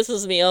somebody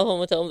pisses me off, I'm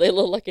going to tell them they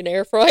look like an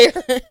air fryer.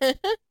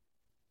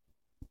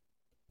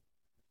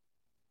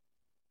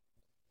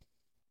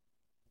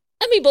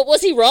 I mean, but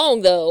was he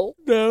wrong, though?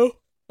 No.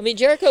 I mean,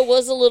 Jericho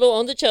was a little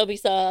on the chubby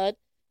side,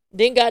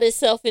 then got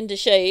himself into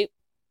shape.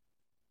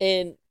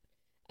 And,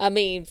 I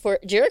mean, for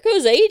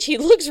Jericho's age, he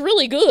looks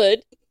really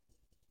good.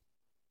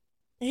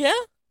 Yeah?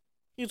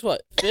 He's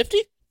what,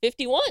 50?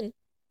 51.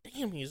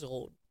 Damn, he's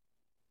old.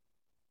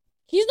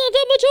 He's not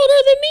that much older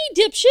than me,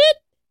 dipshit.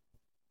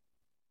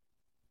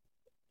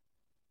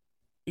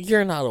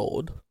 You're not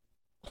old.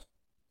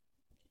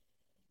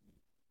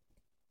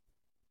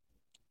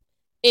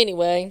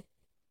 Anyway.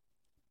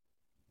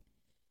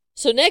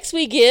 So next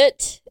we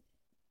get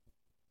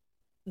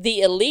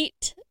the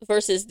Elite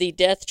versus the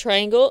Death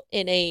Triangle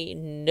in a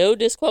no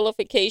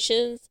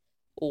disqualifications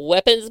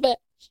weapons match.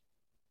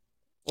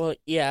 Well,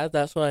 yeah,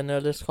 that's what I know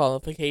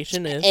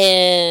disqualification is.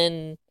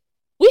 And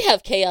we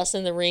have chaos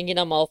in the ring, and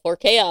I'm all for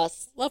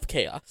chaos. Love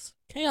chaos.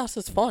 Chaos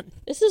is fun.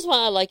 This is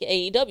why I like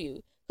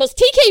AEW. Because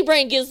TK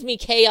Brain gives me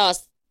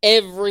chaos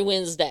every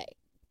Wednesday.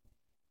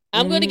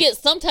 I'm going to get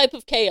some type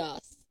of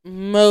chaos.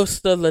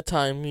 Most of the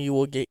time, you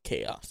will get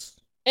chaos.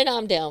 And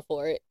I'm down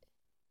for it.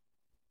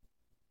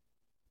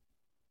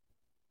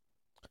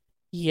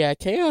 Yeah,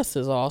 chaos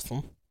is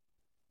awesome.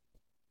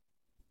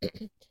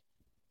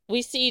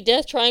 We see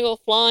Death Triangle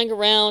flying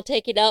around,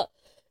 taking out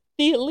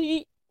the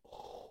Elite.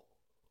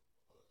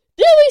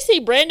 Then we see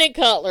Brandon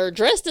Cutler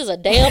dressed as a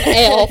damn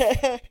elf.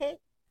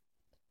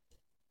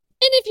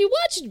 And if you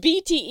watched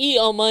BTE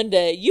on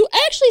Monday, you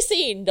actually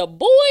seen the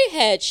boy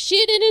had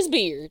shit in his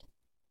beard.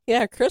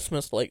 Yeah,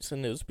 Christmas lights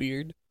in his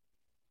beard.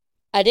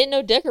 I didn't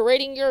know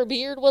decorating your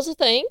beard was a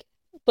thing,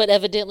 but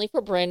evidently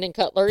for Brandon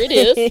Cutler it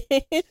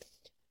is.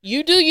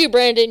 You do you,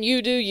 Brandon.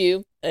 You do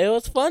you. It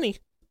was funny.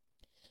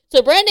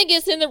 So Brandon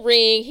gets in the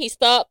ring. He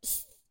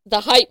stops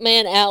the hype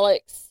man,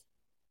 Alex.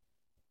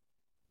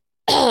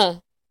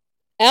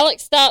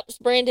 Alex stops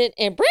Brandon,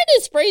 and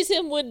Brandon sprays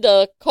him with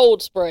the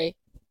cold spray.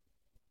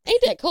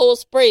 Ain't that cold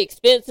spray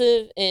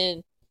expensive,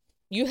 and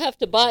you have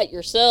to buy it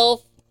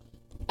yourself?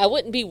 I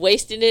wouldn't be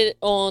wasting it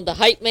on the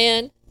hype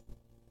man.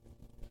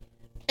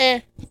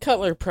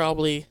 Cutler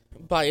probably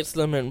buys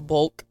them in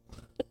bulk.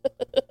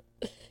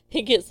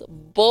 He gets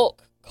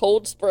bulk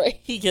cold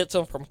spray. He gets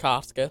them from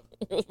Costco.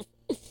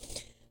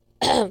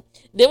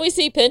 Then we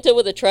see Penta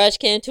with a trash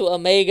can to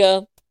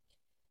Omega.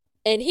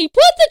 And he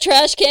put the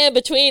trash can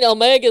between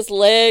Omega's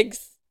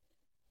legs.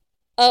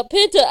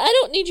 Penta, I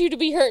don't need you to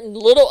be hurting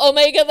little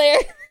Omega there.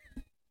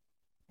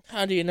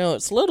 How do you know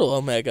it's little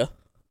Omega?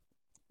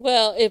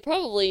 Well, it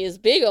probably is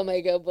big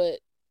Omega, but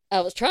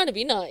I was trying to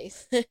be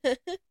nice.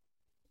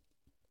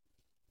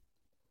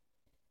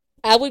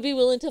 I would be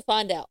willing to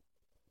find out.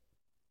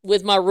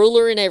 With my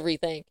ruler and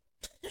everything.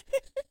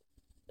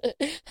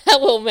 I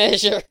will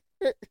measure.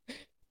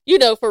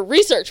 For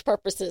research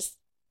purposes.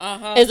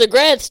 Uh-huh. As a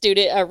grad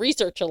student, I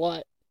research a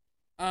lot.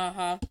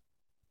 Uh-huh.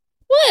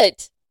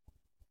 What?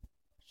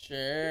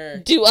 Sure.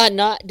 Do I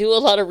not do a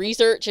lot of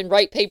research and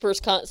write papers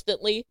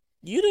constantly?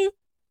 You do.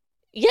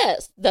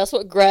 Yes, that's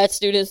what grad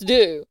students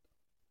do.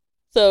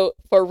 So,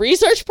 for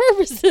research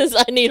purposes,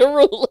 I need a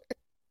ruler.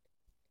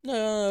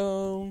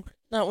 No,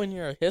 not when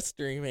you're a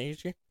history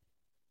major.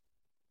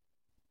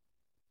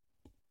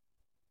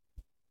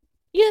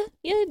 Yeah,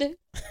 I do.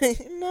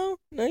 No,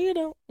 you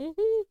don't.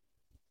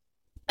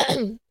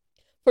 Mm-hmm.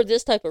 For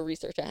this type of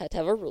research, I had to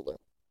have a ruler.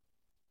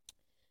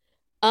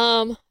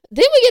 Then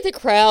we get the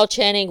crowd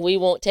chanting, "We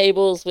want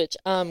tables," which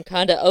I'm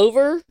kind of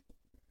over.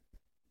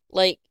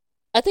 Like,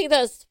 I think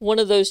that's one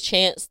of those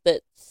chants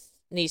that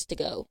needs to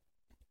go.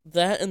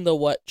 That and the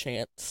what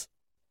chants.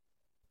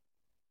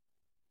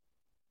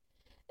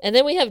 And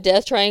then we have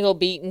Death Triangle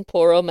beating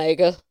poor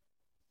Omega.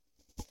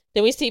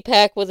 Then we see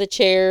Pac with a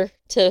chair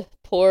to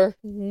poor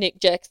Nick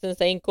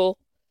Jackson's ankle.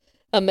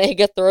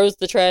 Omega throws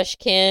the trash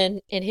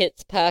can and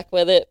hits Pac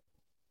with it.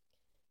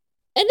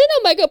 And then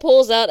Omega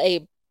pulls out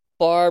a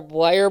barbed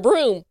wire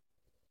broom.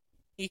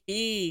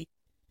 Hee.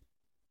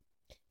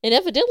 And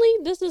evidently,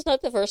 this is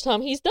not the first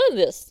time he's done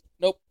this.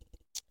 Nope.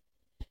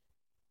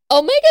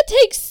 Omega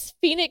takes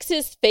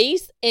Phoenix's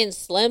face and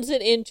slams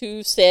it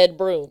into said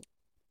broom.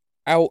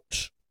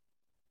 Ouch.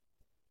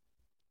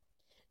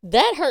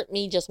 That hurt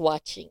me just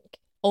watching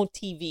on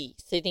TV,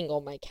 sitting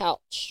on my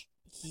couch.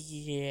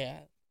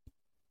 Yeah.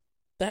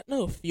 That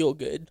no feel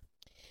good.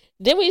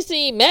 Then we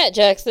see Matt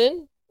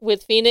Jackson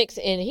with Phoenix,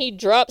 and he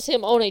drops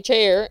him on a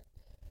chair.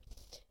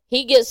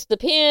 He gets the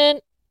pin.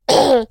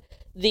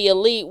 The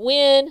Elite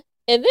win.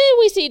 And then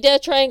we see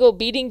Death Triangle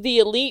beating the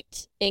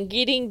Elite and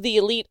getting the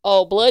Elite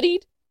all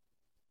bloodied.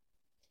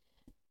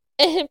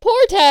 And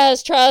poor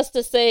Taz tries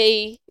to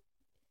say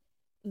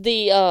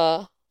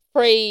the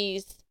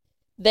phrase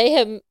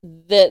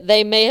that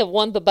they may have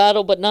won the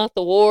battle but not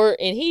the war,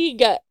 and he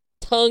got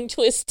tongue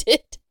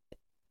twisted.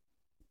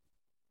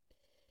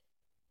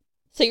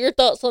 So your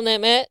thoughts on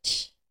that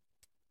match?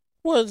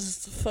 I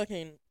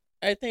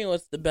think it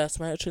was the best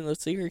match in the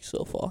series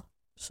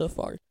so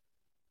far.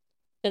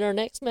 And our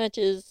next match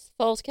is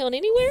Falls Count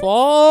Anywhere?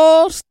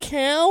 Falls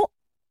Count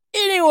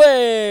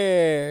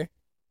Anywhere!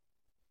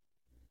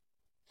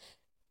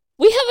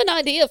 We have an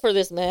idea for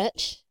this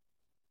match.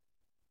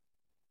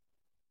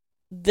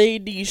 They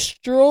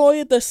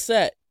destroy the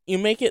set. You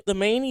make it the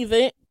main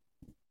event,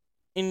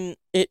 and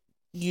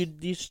you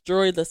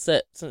destroy the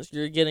set since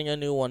you're getting a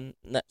new one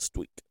next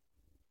week.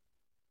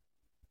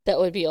 That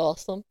would be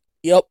awesome.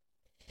 Yep.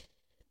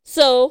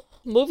 So,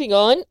 moving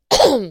on,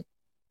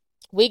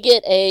 we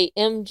get a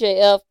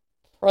MJF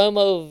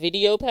promo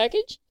video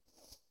package.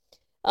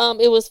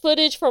 It was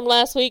footage from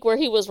last week where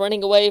he was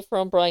running away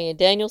from Bryan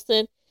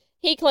Danielson.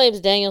 He claims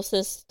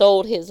Danielson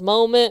stole his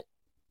moment.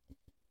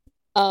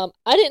 I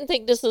didn't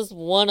think this is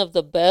one of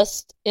the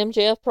best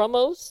MJF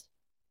promos.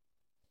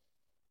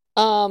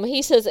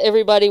 He says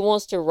everybody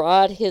wants to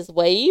ride his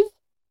wave.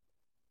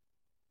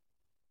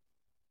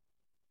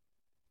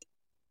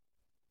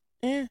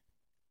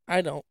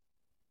 I don't.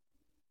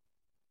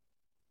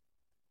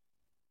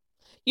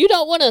 You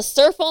don't want to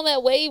surf on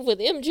that wave with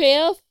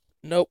MJF?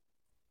 Nope.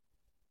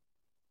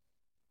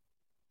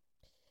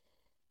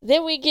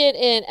 Then we get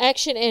an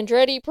Action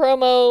Andretti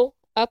promo.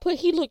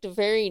 He looked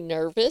very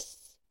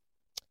nervous.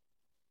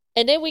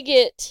 And then we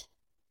get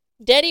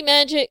Daddy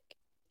Magic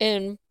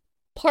and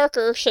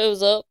Parker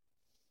shows up.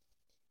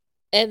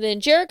 And then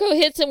Jericho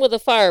hits him with a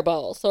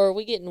fireball. So are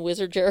we getting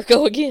Wizard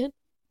Jericho again?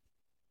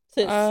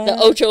 Since the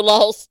Ocho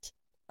lost.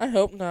 I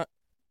hope not.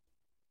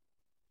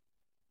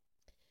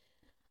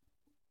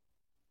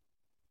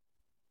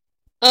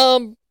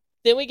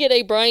 Then we get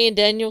a Bryan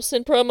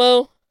Danielson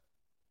promo.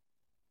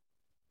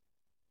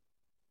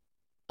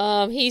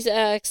 He's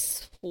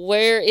asked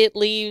where it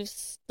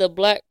leaves the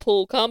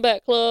Blackpool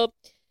Combat Club.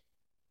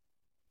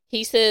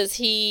 He says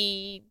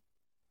he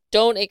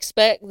don't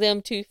expect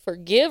them to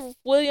forgive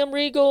William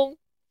Regal.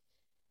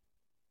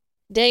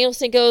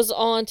 Danielson goes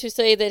on to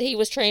say that he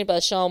was trained by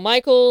Shawn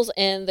Michaels,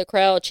 and the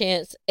crowd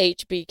chants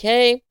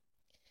HBK.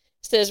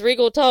 Says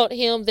Regal taught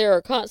him there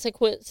are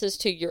consequences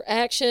to your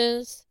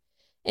actions,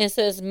 and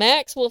says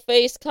Max will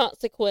face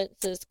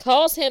consequences,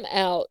 calls him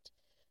out.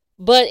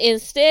 But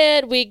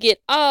instead, we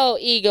get all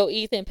ego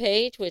Ethan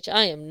Page, which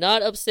I am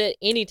not upset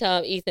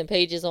anytime Ethan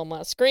Page is on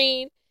my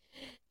screen,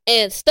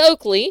 and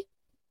Stokely.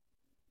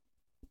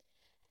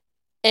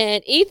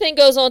 And Ethan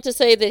goes on to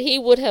say that he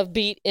would have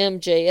beat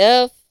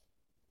MJF.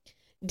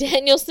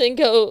 Danielson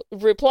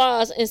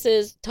replies and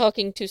says,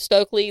 talking to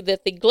Stokely,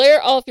 that the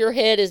glare off your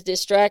head is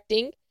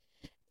distracting.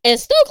 And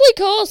Stokely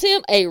calls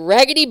him a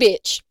raggedy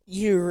bitch.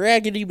 You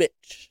raggedy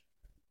bitch.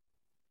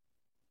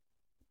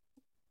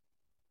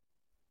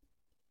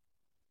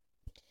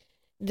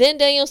 Then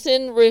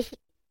Danielson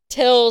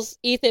tells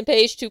Ethan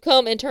Page to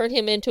come and turn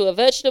him into a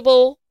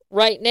vegetable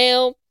right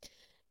now.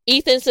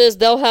 Ethan says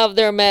they'll have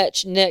their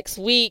match next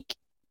week.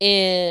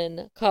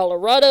 in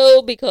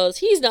Colorado because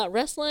he's not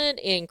wrestling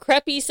in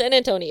crappy San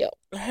Antonio.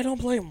 I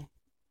don't blame him.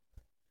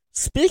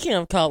 Speaking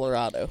of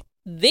Colorado.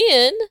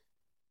 Then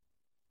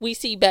we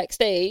see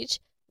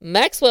backstage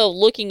Maxwell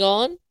looking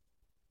on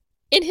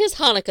in his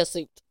Hanukkah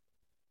suit.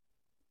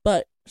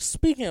 But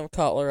speaking of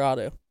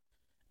Colorado,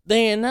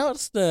 they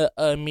announced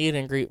a meet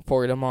and greet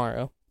for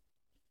tomorrow.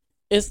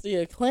 It's the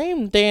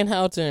acclaimed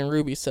Danhausen and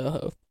Ruby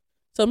Soho.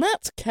 So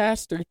Matt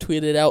Caster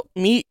tweeted out,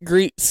 "Meet,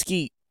 greet,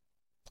 skeet."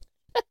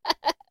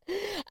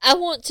 I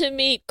want to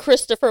meet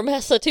Christopher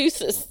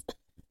Massachusetts.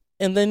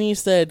 And then he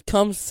said,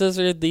 "Come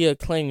scissor the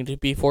acclaimed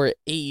before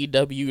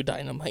AEW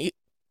Dynamite."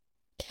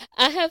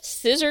 I have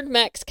scissored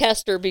Max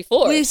Caster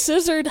before. We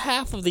scissored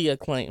half of the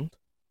acclaimed.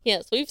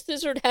 Yes, we've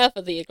scissored half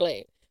of the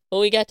acclaim. But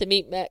we got to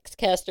meet Max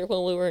Caster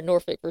when we were in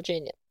Norfolk,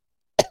 Virginia.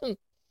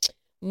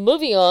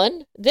 Moving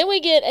on. Then we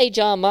get a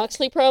Jon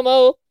Moxley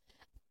promo.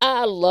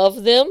 I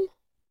love them.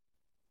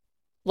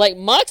 Like,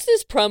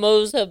 Mox's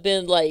promos have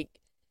been, like,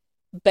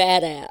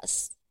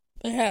 badass.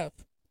 They have.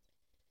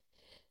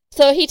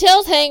 So he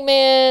tells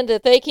Hangman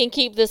that they can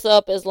keep this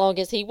up as long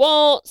as he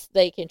wants.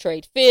 They can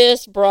trade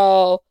fists,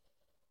 brawl.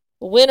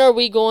 When are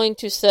we going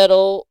to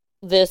settle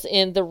this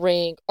in the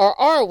ring, or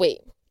are we?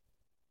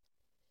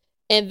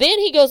 And then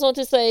he goes on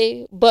to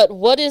say, but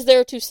what is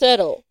there to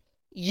settle?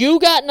 You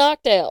got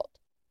knocked out.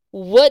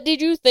 What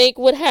did you think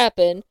would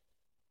happen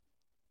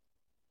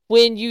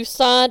when you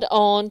signed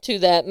on to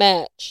that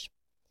match?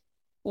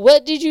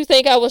 What did you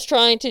think I was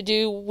trying to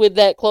do with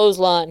that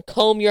clothesline?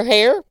 Comb your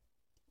hair?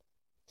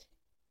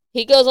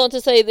 He goes on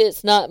to say that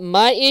it's not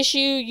my issue.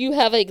 You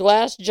have a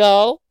glass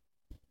jaw,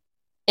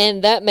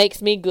 and that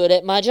makes me good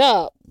at my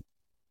job.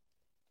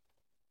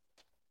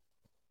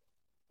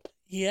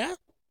 Yeah.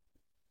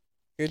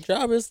 Your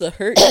job is to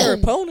hurt your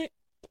opponent.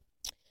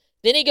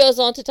 Then he goes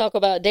on to talk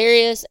about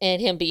Darius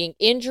and him being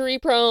injury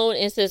prone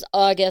and says,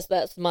 oh, I guess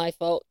that's my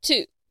fault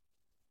too.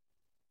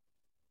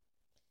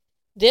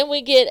 Then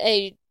we get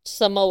a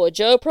Samoa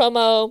Joe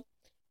promo.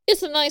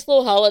 It's a nice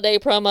little holiday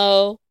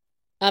promo.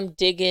 I'm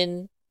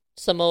digging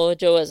Samoa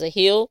Joe as a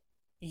heel.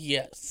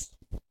 Yes.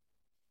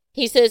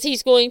 He says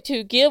he's going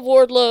to give him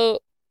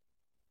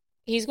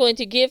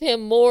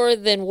more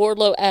than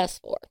Wardlow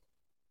asked for.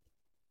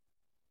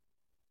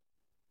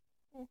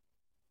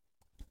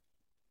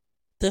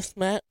 This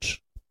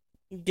match,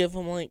 give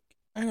him I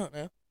don't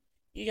know.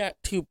 You got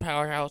two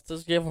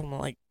powerhouses, give them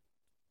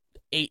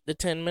 8 to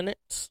 10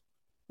 minutes.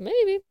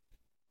 Maybe.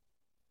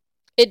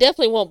 It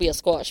definitely won't be a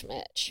squash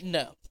match.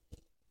 No.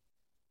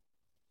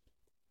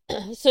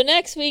 So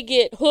next we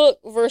get Hook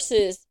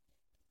versus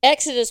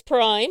Exodus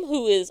Prime,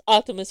 who is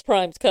Optimus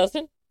Prime's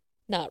cousin.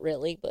 Not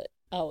really, but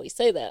I always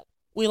say that.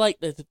 We like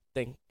to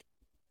think.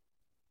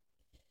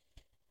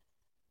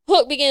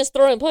 Hook begins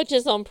throwing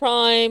punches on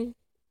Prime.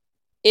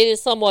 It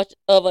is somewhat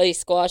of a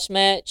squash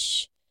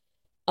match.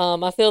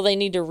 I feel they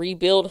need to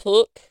rebuild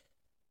Hook.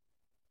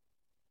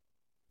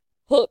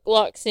 Hook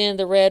locks in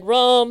the red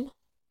rum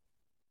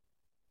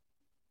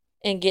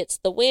and gets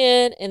the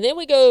win. And then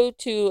we go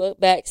to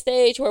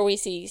backstage where we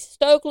see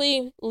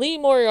Stokely, Lee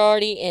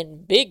Moriarty,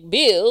 and Big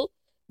Bill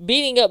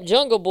beating up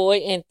Jungle Boy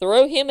and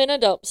throw him in a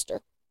dumpster.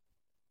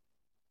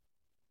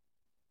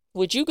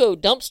 Would you go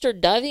dumpster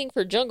diving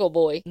for Jungle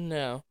Boy?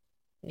 No.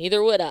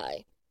 Neither would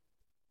I.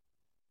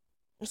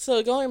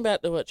 So going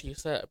back to what you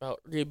said about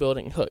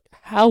rebuilding Hook,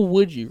 how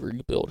would you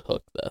rebuild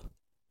Hook, though?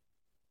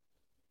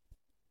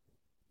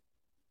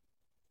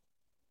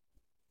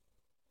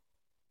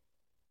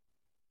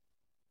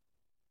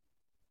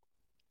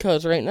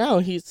 Because right now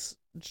he's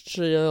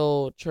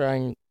still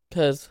trying,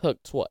 because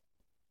Hook's what?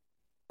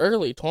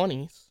 Early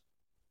 20s.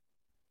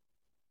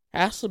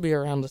 Has to be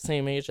around the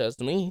same age as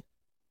me.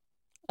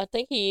 I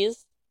think he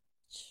is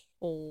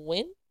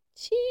 20.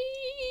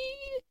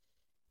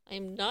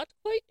 I'm not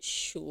quite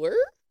sure.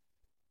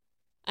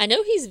 I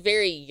know he's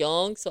very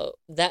young, so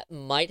that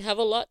might have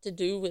a lot to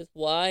do with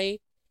why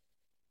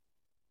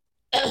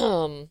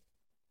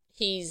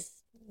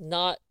he's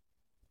not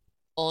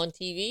on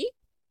TV.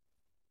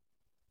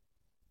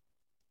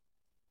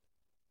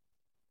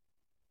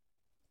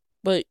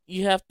 But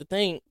you have to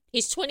think.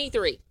 He's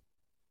 23.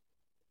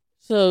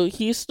 So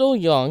he's still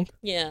young.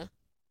 Yeah.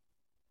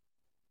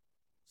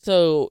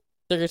 So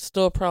they're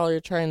still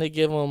probably trying to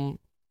give him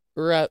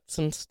reps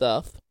and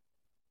stuff.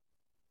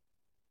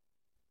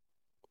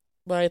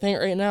 But I think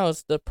right now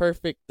it's the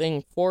perfect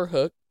thing for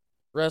Hook,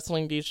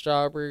 wrestling these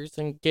jobbers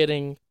and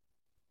getting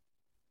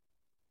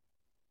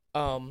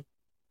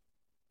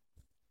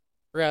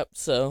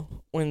reps.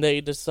 So when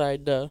they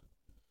decide to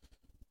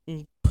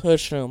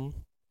push him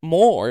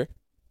more,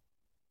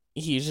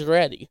 he's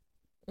ready.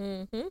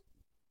 Mm-hmm.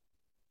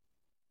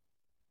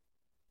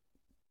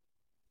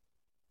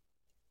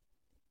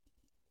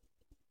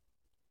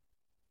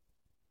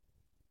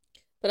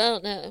 But I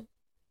don't know.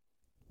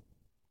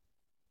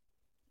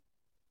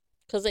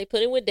 Because they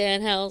put him with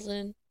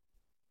Danhausen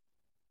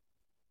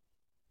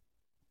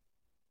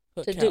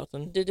to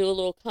do a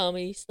little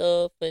comedy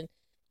stuff. And,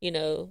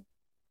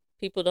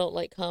 people don't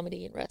like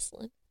comedy in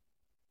wrestling.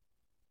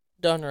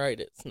 Done right,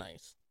 it's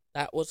nice.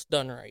 That was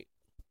done right.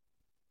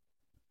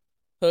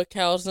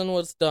 Hookhausen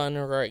was done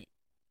right.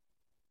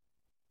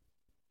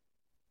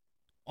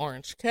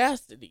 Orange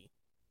Cassidy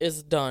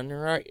is done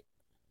right.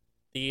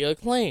 The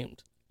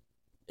Acclaimed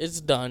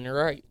is done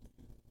right.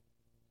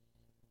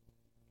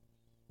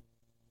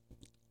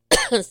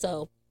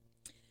 So,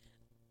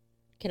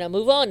 can I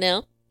move on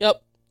now?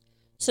 Yep.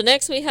 So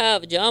next we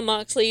have Jon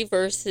Moxley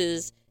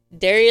versus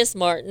Darius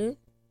Martin.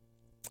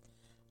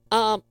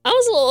 I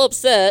was a little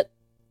upset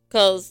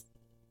because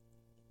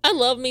I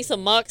love me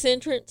some Mox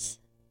entrance.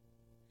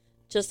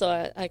 Just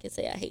so I can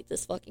say I hate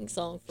this fucking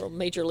song from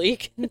Major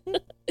League. And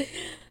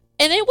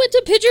it went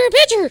to picture in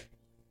picture.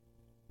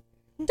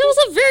 That was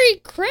a very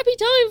crappy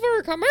time for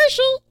a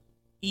commercial.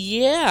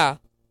 Yeah.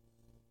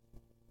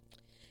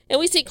 And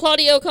we see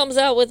Claudio comes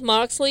out with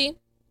Moxley.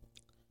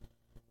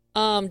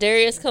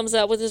 Darius comes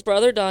out with his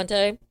brother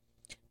Dante.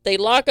 They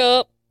lock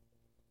up.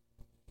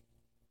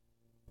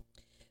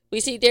 We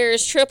see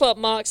Darius trip up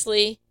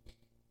Moxley.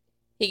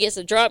 He gets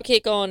a drop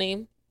kick on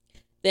him.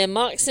 Then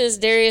Mox sends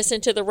Darius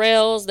into the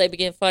rails. They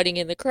begin fighting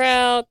in the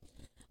crowd.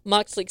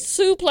 Moxley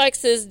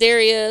suplexes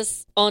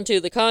Darius onto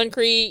the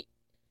concrete.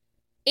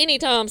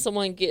 Anytime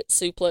someone gets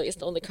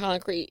suplexed on the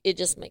concrete, it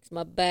just makes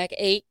my back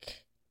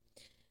ache.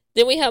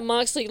 Then we have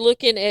Moxley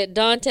looking at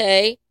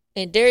Dante,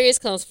 and Darius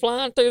comes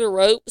flying through the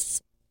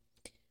ropes.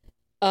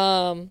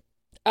 I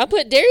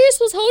put Darius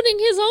was holding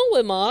his own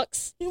with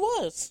Mox. He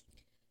was.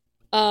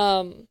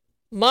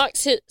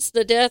 Mox hits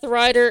the Death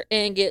Rider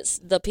and gets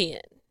the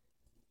pin.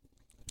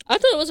 I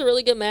thought it was a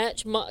really good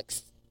match.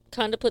 Mox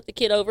kind of put the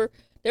kid over.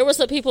 There were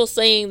some people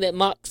saying that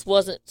Mox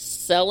wasn't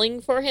selling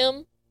for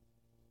him.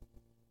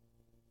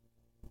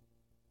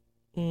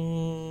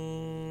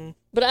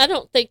 But I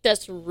don't think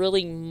that's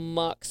really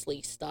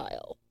Moxley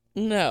style.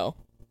 No.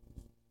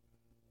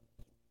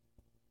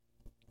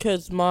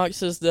 Because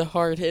Mox is the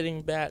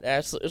hard-hitting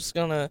badass. It's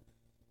gonna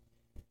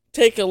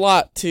take a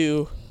lot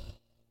to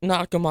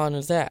knock him on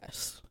his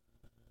ass.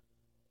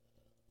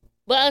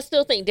 But I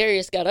still think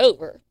Darius got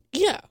over.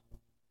 Yeah.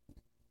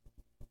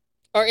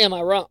 Or am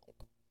I wrong?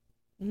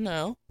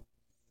 No.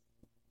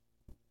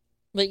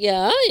 But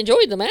yeah, I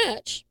enjoyed the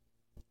match.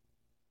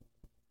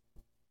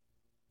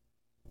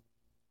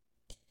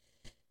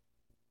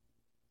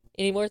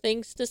 Any more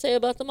things to say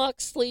about the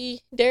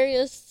Moxley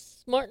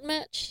Darius Martin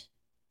match?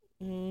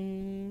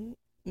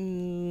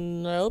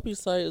 No,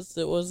 besides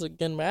it was a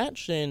good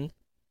match, and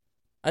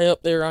I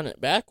hope they run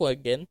it back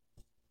again.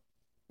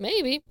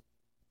 Maybe.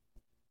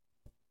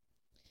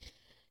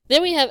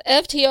 Then we have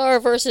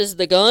FTR versus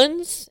the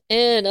Guns,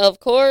 and of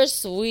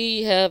course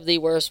we have the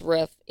worst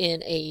ref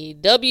in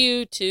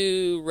AEW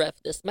to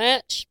ref this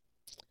match.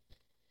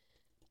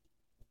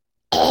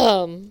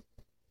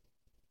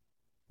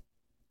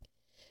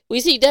 We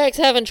see Dax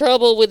having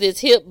trouble with his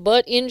hip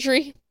butt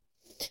injury.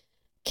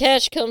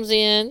 Cash comes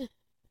in,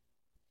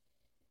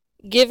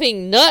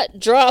 giving nut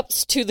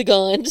drops to the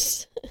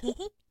Guns.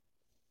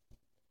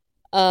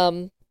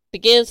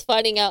 Begins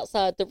fighting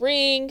outside the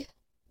ring.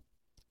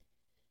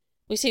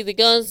 We see the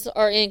Guns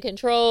are in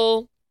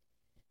control.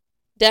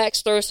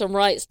 Dax throws some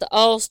rights to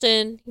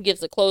Austin,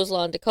 gives a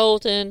clothesline to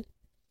Colton.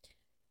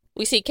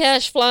 We see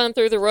Cash flying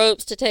through the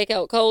ropes to take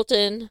out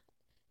Colton.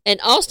 And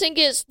Austin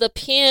gets the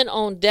pin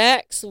on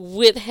Dax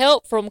with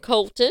help from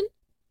Colton.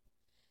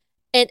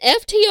 And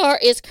FTR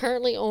is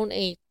currently on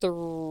a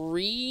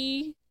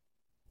 3-skid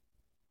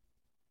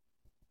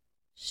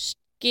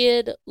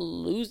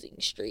losing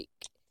streak.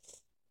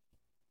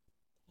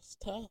 That's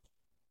tough.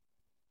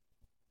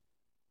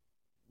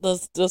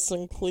 Does this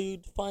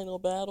include Final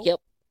Battle?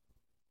 Yep.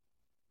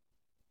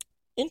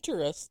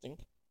 Interesting.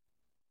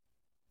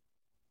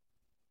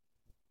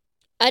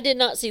 I did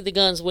not see the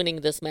Guns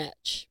winning this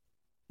match.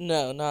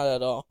 No, not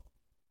at all.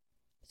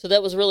 So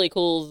that was really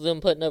cool,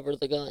 them putting over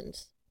the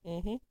Guns.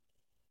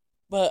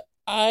 But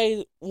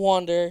I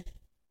wonder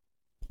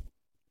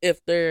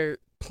if they're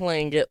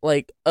playing it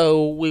like,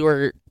 oh, we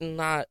were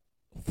not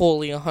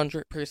fully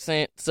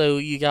 100%, so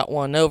you got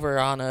one over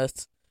on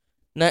us.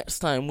 Next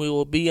time we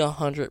will be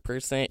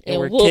 100% And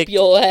we're whoop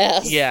your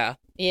ass. Yeah.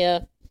 Yeah.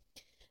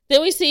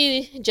 Then we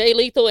see Jay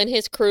Lethal and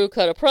his crew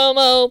cut a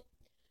promo.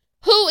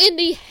 Who in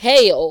the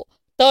hell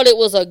thought it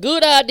was a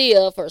good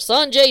idea for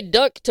Sanjay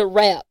Dutt to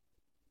rap?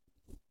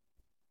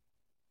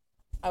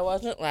 I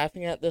wasn't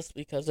laughing at this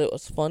because it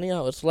was funny.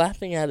 I was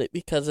laughing at it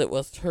because it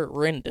was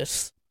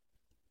horrendous.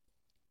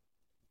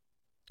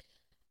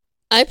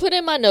 I put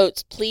in my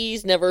notes,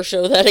 please never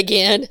show that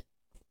again.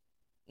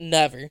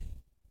 Never.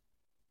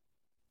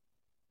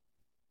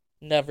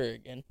 Never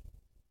again.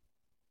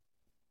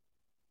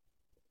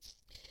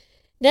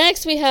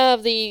 Next, we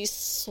have the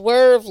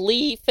Swerve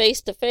Lee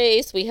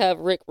face-to-face. We have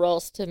Rick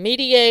Ross to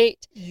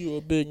mediate. You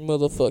a big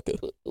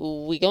motherfucker.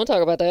 We gonna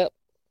talk about that.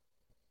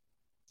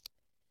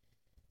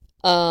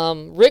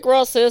 Rick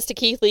Ross says to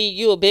Keith Lee,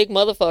 you a big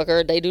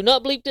motherfucker. They do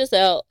not bleep this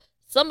out.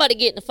 Somebody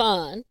getting a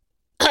fine.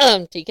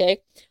 TK.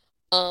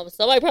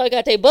 Somebody probably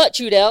got their butt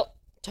chewed out.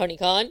 Tony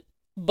Khan.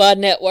 By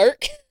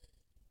Network.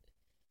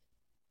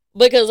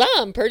 Because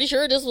I'm pretty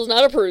sure this was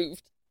not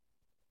approved.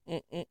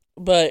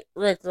 But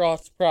Rick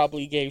Ross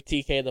probably gave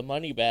TK the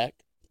money back.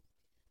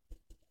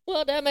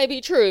 Well, that may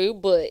be true,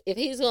 but if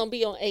he's going to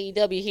be on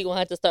AEW, he's going to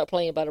have to start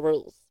playing by the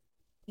rules.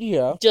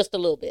 Yeah. Just a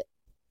little bit.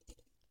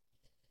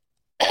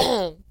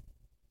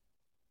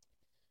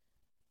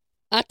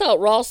 I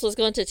thought Ross was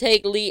going to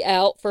take Lee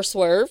out for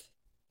Swerve.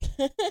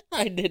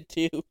 I did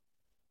too.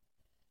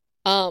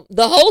 The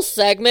whole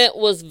segment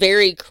was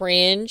very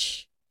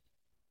cringe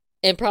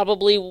and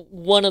probably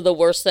one of the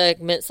worst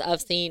segments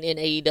I've seen in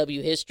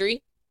AEW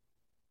history.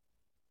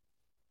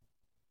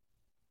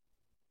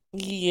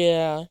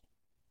 Yeah.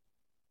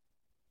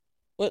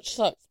 Which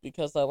sucks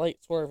because I like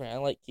Swerve and I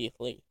like Keith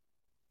Lee.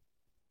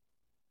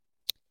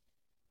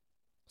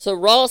 So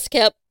Ross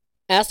kept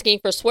asking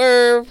for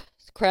Swerve.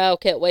 The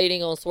crowd kept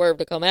waiting on Swerve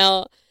to come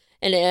out.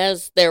 And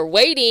as they're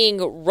waiting,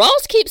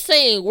 Ross keeps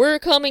saying, "We're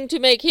coming to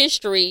make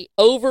history,"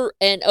 over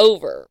and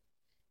over.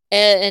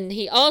 And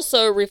he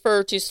also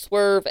referred to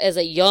Swerve as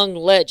a young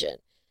legend.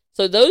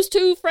 So those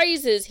two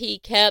phrases he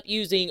kept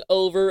using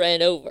over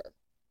and over.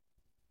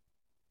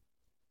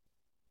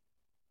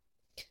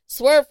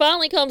 Swerve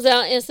finally comes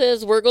out and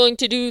says, "We're going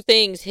to do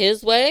things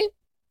his way."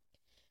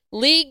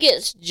 Lee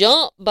gets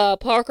jumped by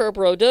Parker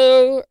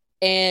Boudreaux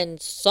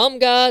and some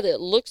guy that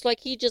looks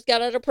like he just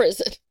got out of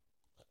prison.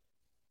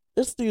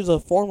 This dude's a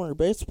former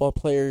baseball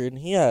player and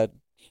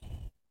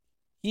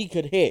he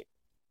could hit.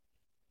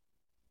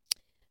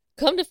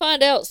 Come to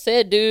find out,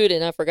 said dude,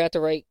 and I forgot to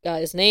write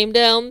guy's name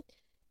down,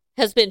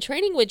 has been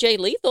training with Jay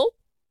Lethal.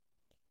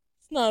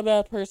 It's not a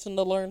bad person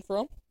to learn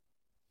from.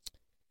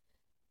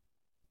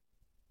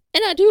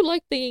 And I do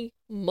like the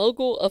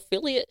Mogul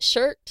affiliate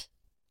shirt.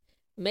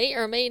 May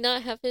or may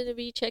not happen to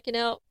be checking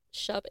out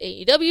Shop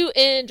AEW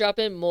and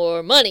dropping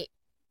more money.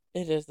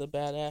 It is a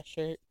badass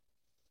shirt.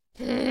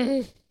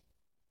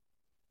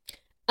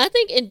 I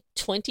think in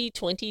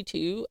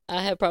 2022,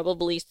 I have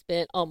probably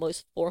spent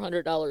almost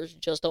 $400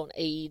 just on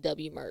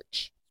AEW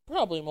merch.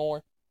 Probably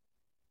more.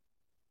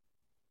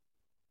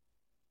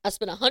 I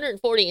spent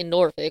 $140 in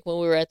Norfolk when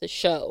we were at the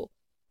show.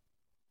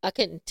 I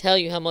couldn't tell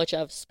you how much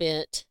I've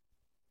spent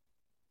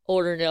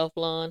ordering it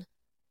offline.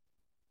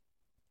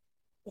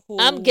 Ooh.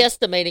 I'm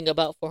guesstimating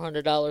about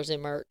 $400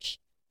 in merch.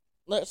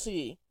 Let's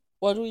see.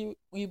 What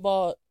we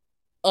bought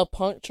a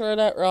punk shirt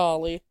at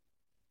Raleigh.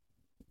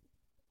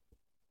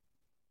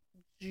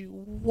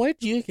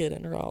 What'd you get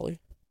in Raleigh?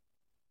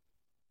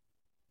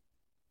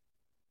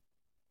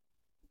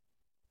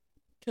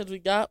 Because we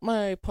got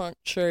my punk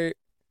shirt.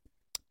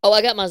 Oh,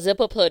 I got my zip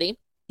up hoodie.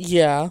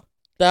 Yeah.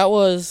 That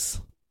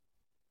was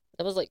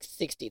like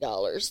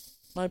 $60.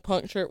 My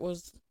punk shirt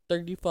was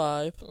 $35.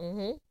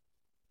 Mm-hmm.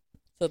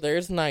 So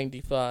there's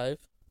 $95.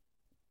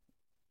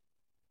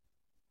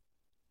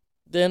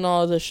 Then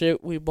all the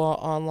shit we bought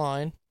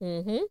online.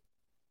 Mm-hmm.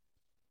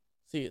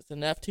 See, it's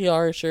an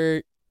FTR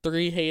shirt,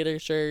 3 hater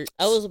shirts.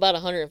 I was about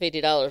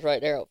 $150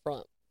 right there up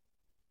front.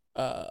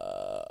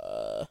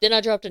 Then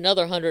I dropped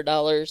another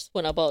 $100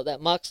 when I bought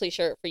that Moxley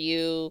shirt for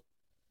you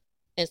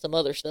and some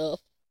other stuff.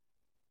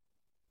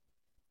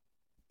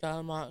 Got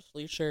a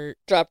Moxley shirt.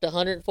 Dropped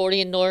 $140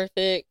 in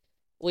Norfolk.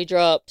 We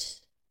dropped...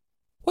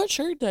 What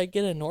shirt did I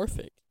get in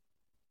Norfolk?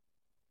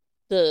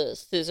 The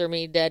Scissor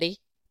Me Daddy.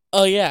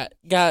 Oh, yeah.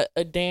 Got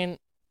a Dan...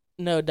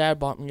 No, Dad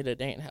bought me the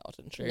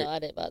Danhausen shirt. No, I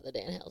didn't buy the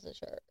Danhausen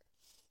shirt.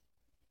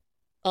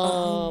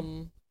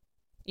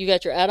 You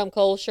got your Adam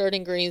Cole shirt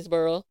in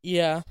Greensboro.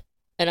 Yeah.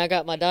 And I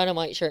got my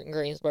Dynamite shirt in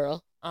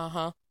Greensboro.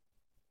 Uh-huh.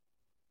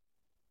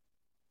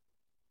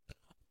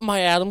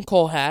 My Adam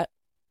Cole hat.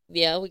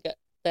 Yeah, we got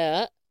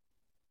that.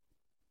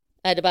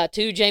 I had to buy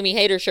 2 Jamie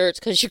Hayter shirts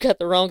because you got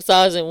the wrong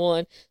size in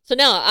one. So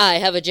now I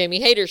have a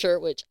Jamie Hayter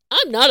shirt, which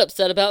I'm not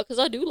upset about because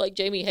I do like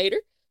Jamie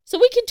Hayter. So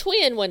we can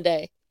twin one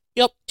day.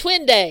 Yep.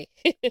 Twin day.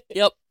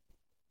 Yep.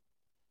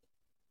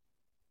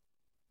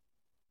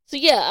 So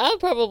yeah, I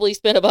probably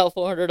spent about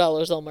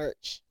 $400 on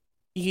merch.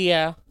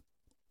 Yeah.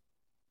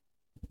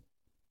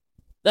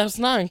 That's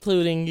not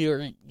including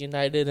your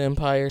United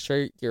Empire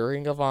shirt, your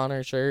Ring of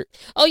Honor shirt.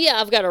 Oh yeah,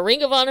 I've got a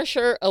Ring of Honor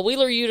shirt, a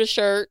Wheeler Yuta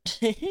shirt,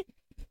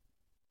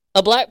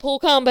 a Blackpool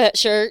Combat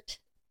shirt.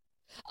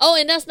 Oh,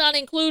 and that's not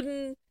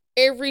including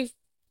every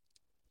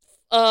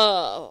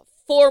 4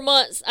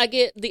 months I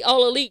get the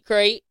All Elite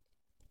crate.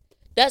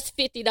 That's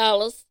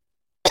 $50.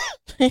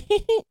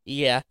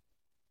 Yeah.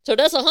 So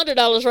that's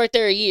 $100 right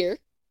there a year.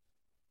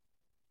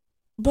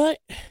 But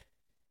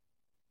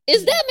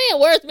is that man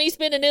worth me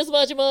spending this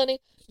much money?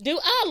 Do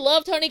I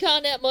love Tony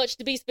Khan that much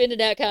to be spending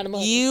that kind of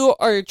money? You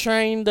are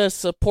trying to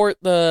support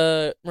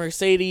the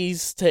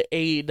Mercedes to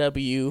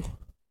AEW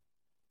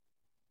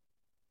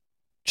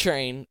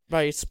train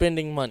by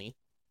spending money.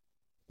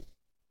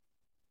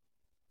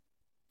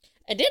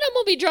 And then I'm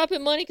going to be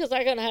dropping money because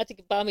I'm going to have to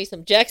buy me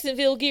some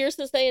Jacksonville gear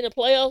since they in the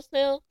playoffs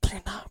now.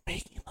 They're not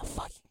making the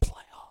fucking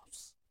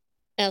playoffs.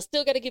 And I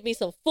still got to get me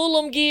some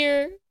Fulham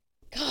gear.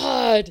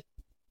 God.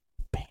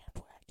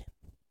 Bandwagon.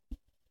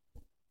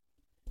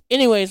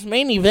 Anyways,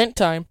 main event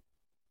time.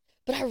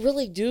 But I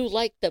really do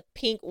like the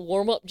pink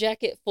warm-up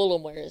jacket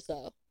Fulham wears,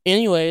 though.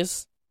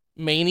 Anyways,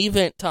 main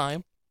event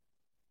time.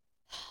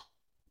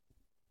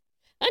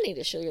 I need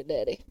a sugar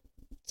daddy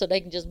so they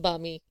can just buy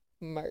me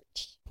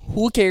merch.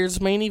 Who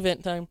cares? Main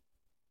event time.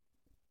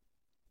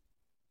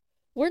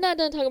 we're not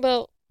done talking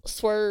about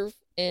Swerve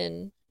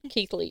and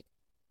Keith Lee.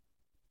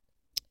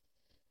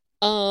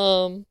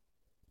 So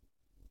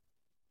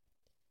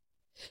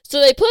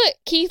they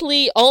put Keith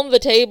Lee on the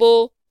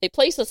table. They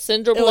place a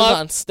cinder block. It was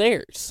on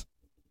stairs.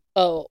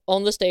 Oh,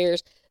 on the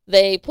stairs.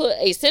 They put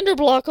a cinder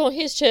block on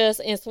his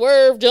chest, and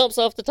Swerve jumps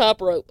off the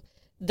top rope.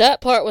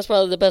 That part was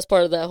probably the best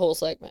part of that whole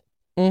segment.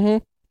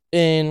 Mm-hmm.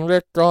 And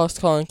Rick Ross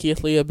calling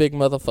Keith Lee a big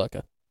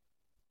motherfucker.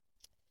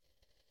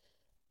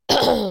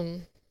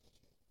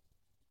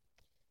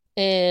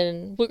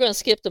 And we're going to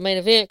skip the main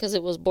event because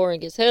it was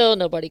boring as hell.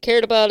 Nobody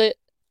cared about it.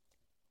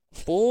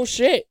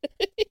 Bullshit.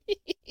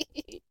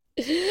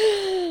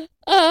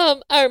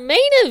 Our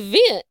main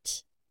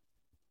event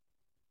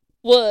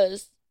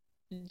was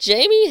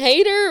Jamie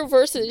Hayter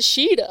versus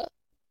Sheeta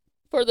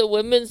for the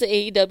Women's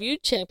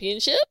AEW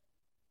Championship.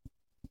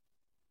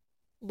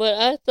 But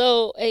I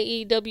thought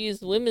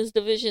AEW's women's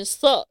division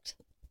sucked.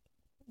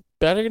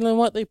 Better than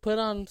what they put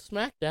on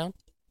SmackDown.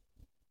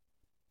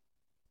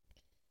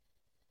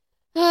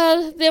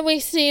 Then we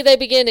see they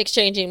begin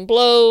exchanging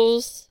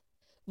blows.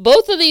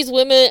 Both of these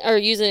women are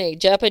using a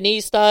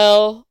Japanese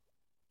style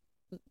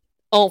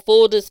on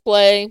full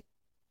display.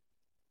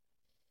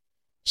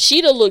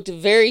 Sheeta looked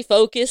very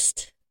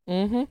focused.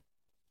 Mm-hmm.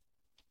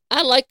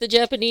 I like the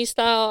Japanese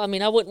style. I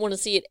mean, I wouldn't want to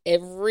see it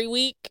every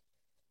week,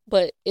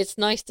 but it's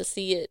nice to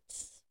see it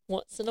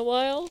once in a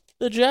while.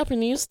 The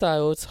Japanese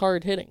style, it's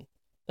hard hitting.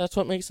 That's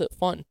what makes it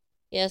fun.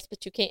 Yes,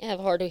 but you can't have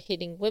hard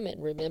hitting women,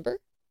 remember?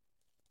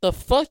 The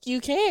fuck you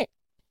can't.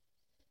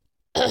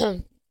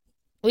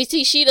 We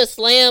see Sheeta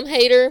slam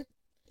Hayter.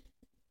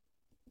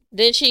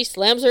 Then she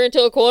slams her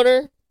into a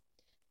corner.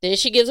 Then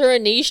she gives her a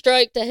knee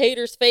strike to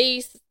Hayter's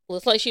face.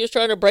 Looks like she was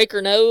trying to break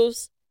her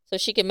nose so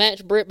she can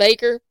match Britt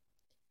Baker.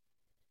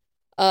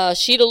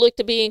 Sheeta looked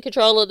to be in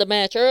control of the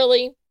match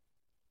early.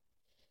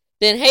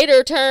 Then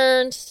Hayter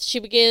turns. She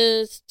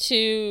begins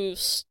to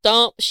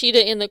stomp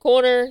Sheeta in the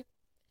corner.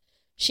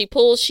 She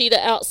pulls Sheeta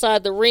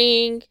outside the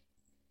ring.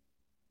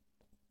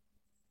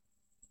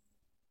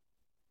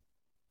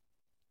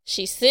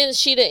 She sends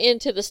Sheeta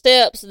into the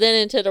steps, then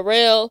into the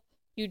rail.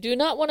 You do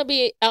not want to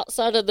be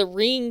outside of the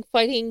ring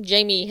fighting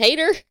Jamie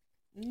Hayter.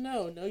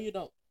 No, you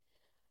don't.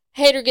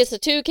 Hayter gets a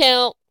 2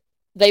 count.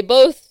 They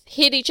both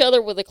hit each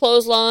other with a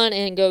clothesline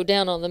and go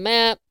down on the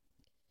mat.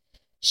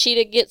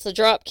 Sheeta gets a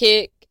drop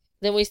kick.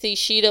 Then we see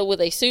Sheeta with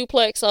a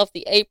suplex off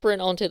the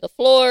apron onto the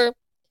floor.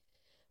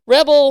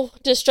 Rebel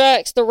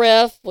distracts the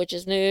ref, which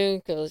is new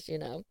because, you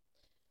know.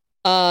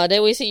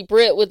 Then we see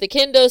Britt with the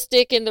kendo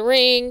stick in the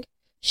ring.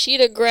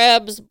 Sheeta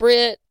grabs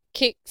Britt,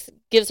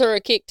 gives her a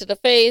kick to the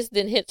face,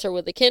 then hits her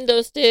with a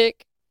kendo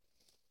stick.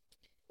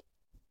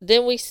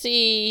 Then we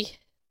see...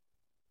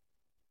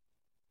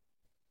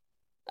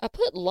 I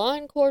put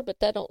line cord,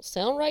 but that don't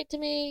sound right to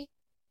me.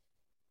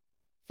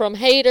 From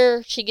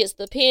Hayter, she gets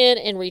the pin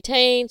and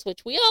retains,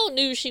 which we all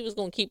knew she was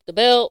going to keep the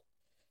belt.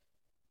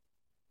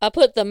 I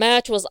put the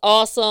match was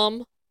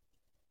awesome.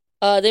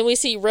 Then we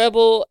see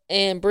Rebel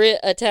and Britt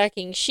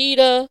attacking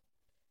Sheeta.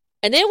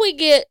 And then we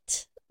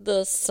get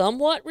the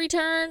somewhat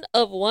return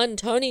of one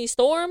Toni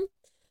Storm,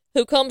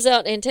 who comes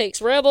out and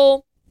takes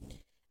Rebel.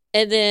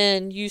 And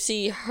then you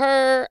see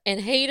her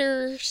and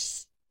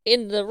Hayter's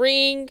in the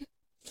ring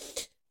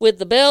with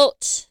the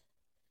belt.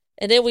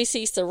 And then we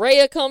see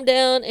Saraya come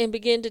down and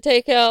begin to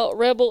take out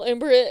Rebel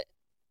and Britt.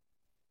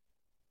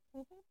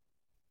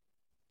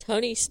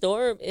 Toni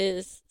Storm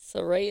is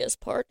Saraya's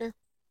partner.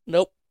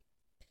 Nope.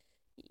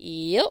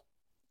 Yep.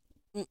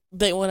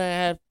 They want to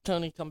have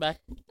Toni come back.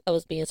 I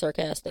was being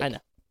sarcastic. I know.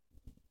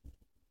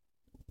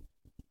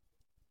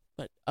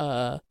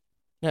 But,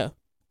 no.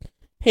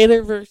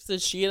 Hayter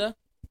versus Sheeta,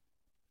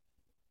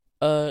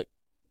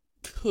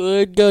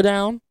 could go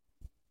down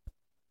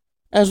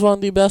as one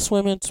of the best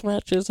women's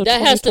matches of 2022.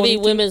 That has to be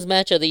women's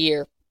match of the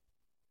year.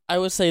 I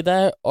would say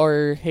that,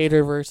 or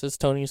Hayter versus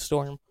Toni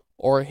Storm,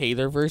 or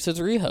Hayter versus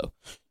Riho.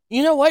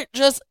 You know what?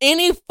 Just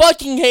any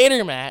fucking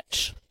Hayter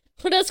match.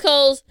 Well, that's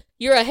because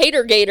you're a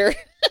hater gator.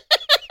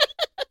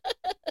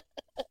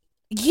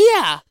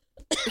 Yeah.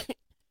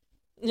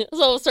 So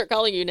I'll start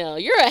calling you now.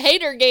 You're a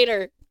hater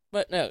gator.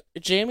 But no,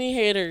 Jamie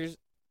Hayter,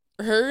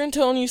 her and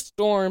Toni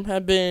Storm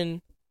have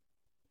been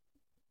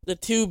the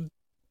two.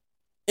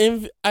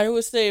 I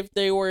would say if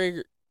they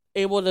were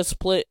able to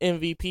split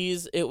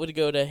MVPs, it would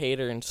go to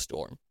Hayter and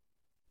Storm.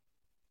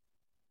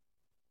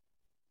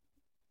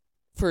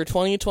 For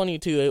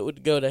 2022, it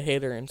would go to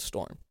Hayter and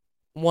Storm.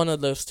 One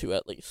of those two,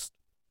 at least.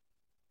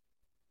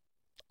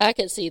 I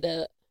could see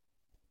that.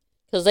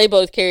 Because they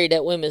both carried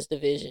that women's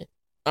division.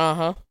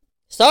 Uh-huh.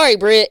 Sorry,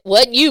 Britt.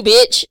 Wasn't you,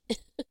 bitch.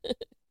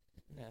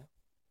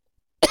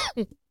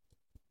 No.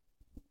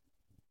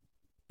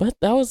 But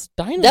that was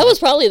Dynamite. That was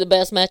probably the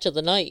best match of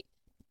the night.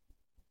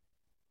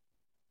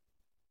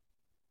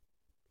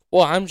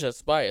 Well, I'm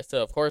just biased,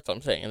 so of course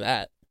I'm saying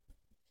that.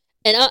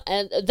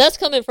 And that's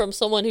coming from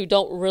someone who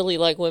don't really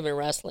like women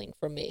wrestling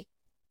from me.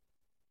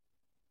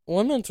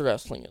 Women's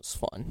wrestling is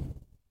fun.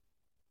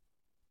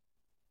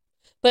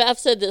 But I've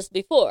said this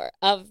before.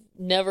 I've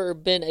never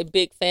been a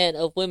big fan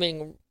of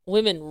women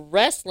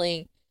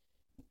wrestling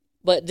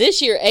But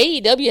this year,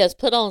 AEW has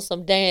put on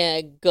some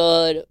dang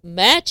good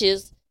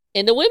matches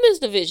in the women's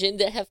division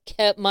that have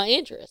kept my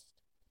interest.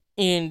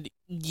 And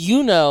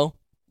you know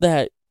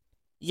that,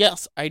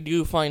 yes, I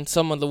do find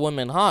some of the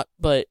women hot,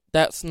 but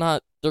that's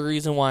not the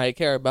reason why I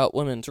care about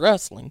women's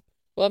wrestling.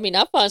 Well, I mean,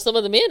 I find some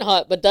of the men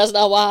hot, but that's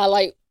not why I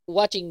like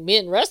watching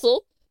men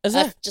wrestle.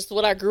 That's just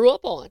what I grew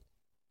up on.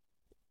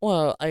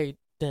 Well, I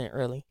didn't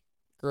really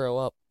grow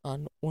up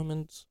on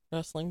women's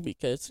wrestling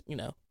because,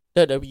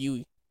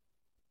 WWE.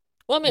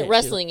 Well, I mean,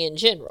 wrestling in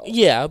general.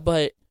 Yeah,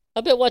 but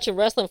I've been watching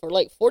wrestling for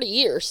like 40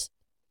 years.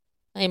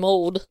 I'm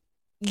old.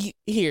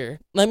 Here,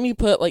 let me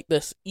put it like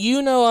this.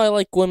 I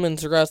like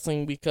women's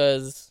wrestling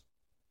because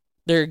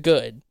they're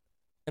good.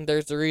 And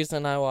there's a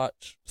reason I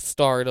watch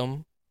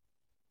Stardom.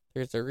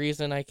 There's a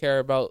reason I care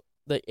about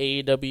the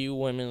AEW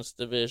women's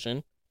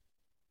division.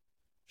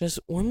 Just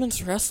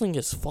women's wrestling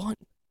is fun.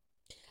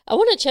 I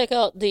want to check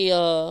out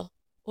the,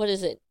 what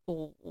is it?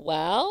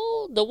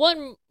 Wow? The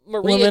one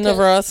Maria... Women of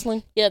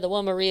Wrestling? Yeah, the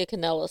one Maria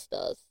Kanellis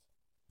does.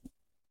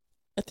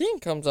 I think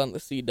it comes on the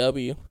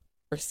CW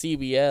or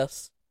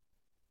CBS.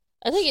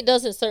 I think it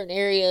does in certain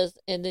areas,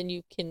 and then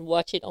you can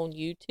watch it on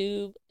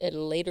YouTube at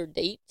later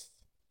dates.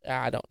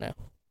 I don't know.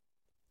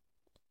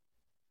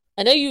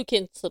 I know you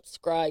can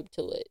subscribe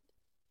to it.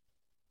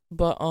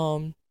 But,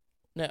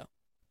 no.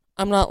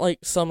 I'm not like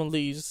some of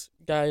these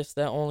guys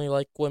that only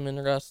like women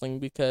wrestling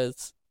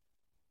because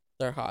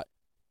they're hot.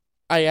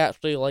 I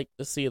actually like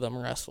to see them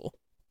wrestle.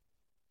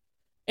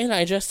 And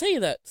I just say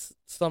that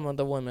some of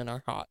the women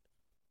are hot.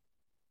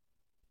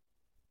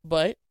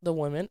 But the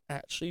women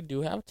actually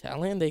do have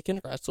talent and they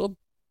can wrestle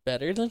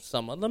better than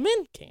some of the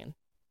men can.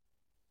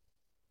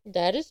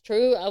 That is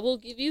true. I will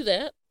give you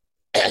that.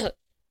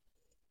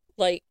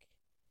 Like,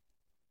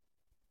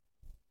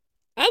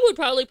 I would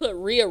probably put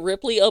Rhea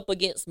Ripley up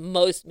against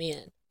most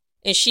men.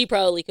 And she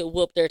probably could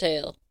whoop their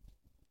tail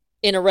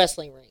in a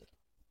wrestling ring.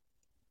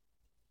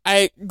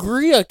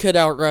 Rhea could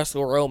out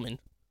wrestle Roman.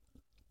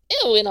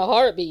 Ew, in a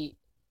heartbeat.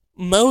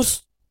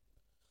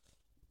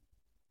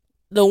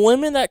 The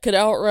women that could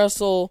out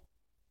wrestle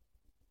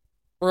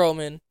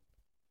Roman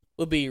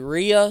would be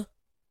Rhea,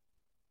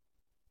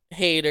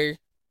 Hayter,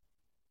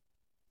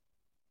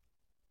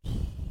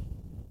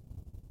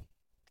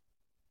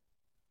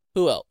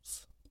 who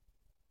else?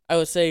 I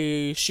would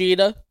say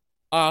Shida,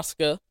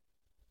 Asuka,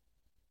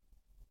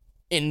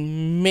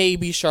 and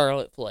maybe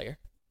Charlotte Flair.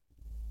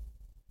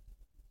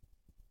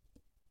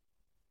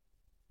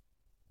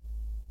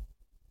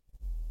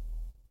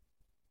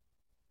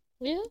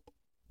 Yeah.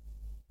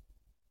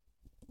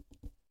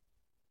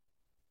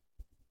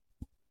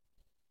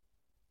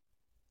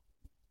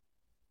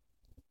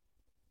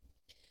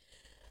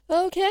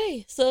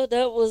 Okay, so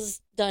that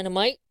was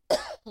Dynamite.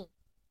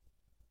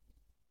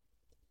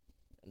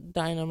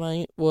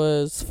 Dynamite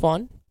was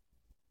fun.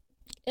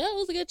 Yeah, it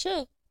was a good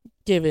show.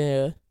 Give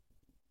it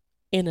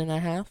a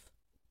 8.5.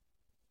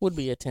 Would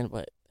be a 10,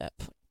 but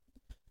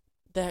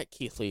that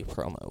Keith Lee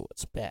promo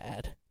was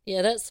bad.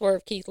 Yeah, that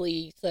Swerve Keith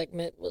Lee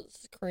segment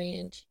was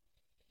cringe.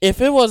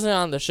 If it wasn't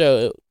on the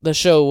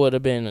show would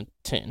have been a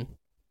 10.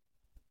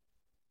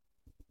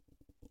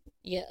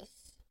 Yes.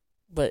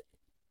 But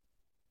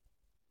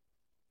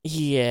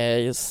yeah,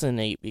 it's an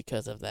 8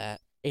 because of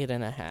that.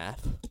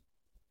 8.5.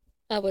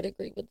 I would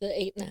agree with the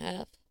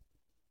 8.5.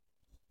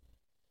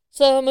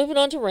 So, moving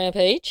on to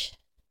Rampage.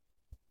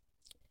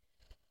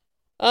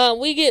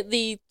 We get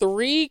the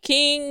Three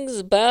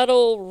Kings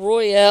Battle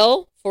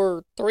Royale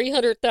for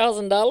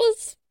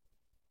 $300,000.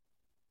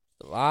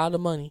 A lot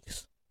of money.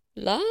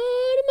 Lot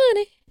of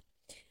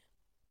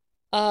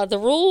money. The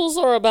rules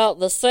are about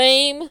the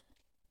same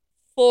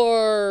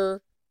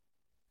for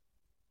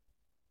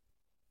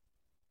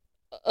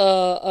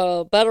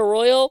Battle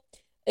Royal,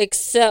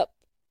 except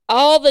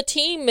all the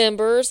team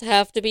members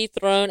have to be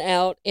thrown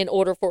out in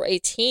order for a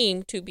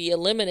team to be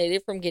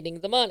eliminated from getting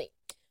the money.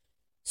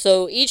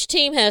 So each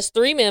team has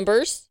 3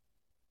 members,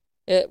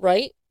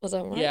 right? Was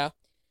that right? Yeah.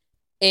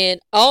 And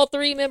all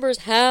 3 members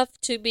have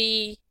to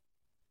be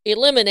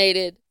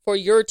eliminated for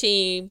your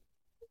team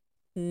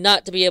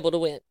not to be able to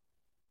win.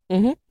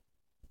 Mm-hmm.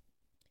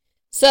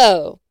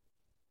 So,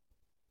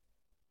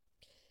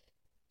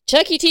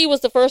 Chucky T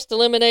was the first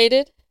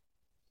eliminated.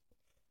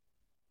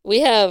 We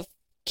have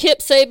Kip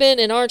Saban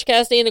and Orange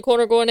Cassidy in the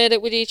corner going at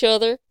it with each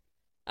other.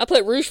 I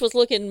put Roosh was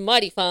looking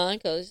mighty fine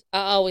because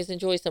I always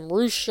enjoy some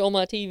Roosh on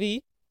my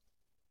TV.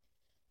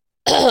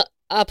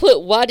 I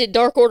put, why did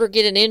Dark Order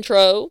get an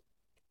intro?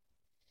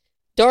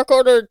 Dark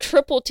Order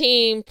triple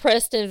team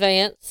Preston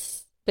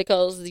Vance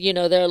because, they're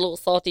a little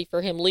salty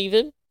for him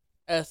leaving.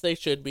 As they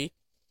should be.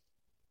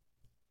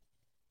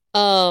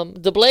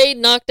 The Blade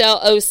knocked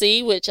out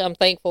OC, which I'm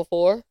thankful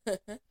for.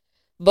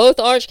 Both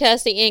Orange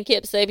Cassidy and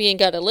Kip Sabian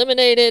got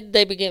eliminated.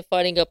 They begin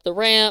fighting up the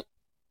ramp.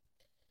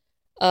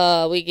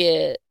 We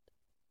get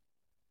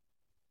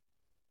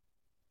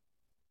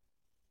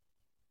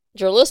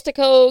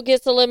Dralistico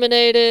gets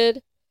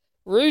eliminated.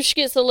 Roosh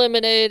gets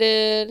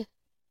eliminated.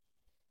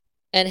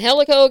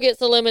 Angelico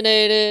gets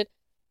eliminated.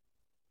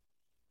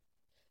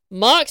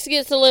 Mox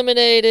gets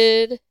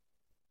eliminated.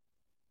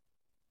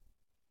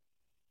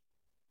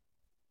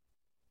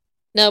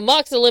 Now,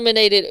 Mox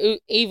eliminated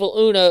Evil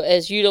Uno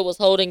as Yuta was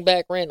holding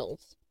back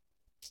Reynolds.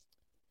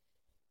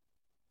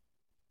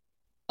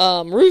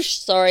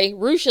 Roosh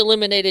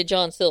eliminated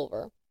John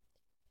Silver.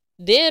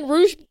 Then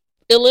Roosh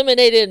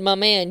eliminated my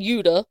man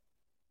Yuta.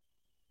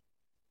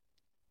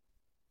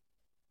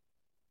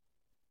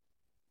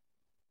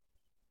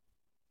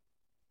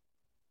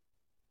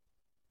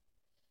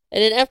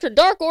 And then after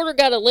Dark Order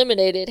got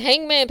eliminated,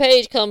 Hangman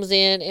Page comes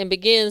in and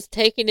begins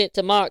taking it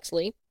to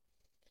Moxley.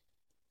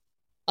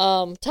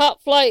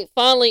 Top Flight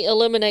finally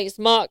eliminates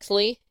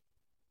Moxley.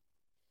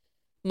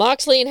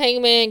 Moxley and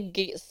Hangman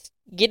get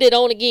it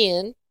on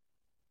again.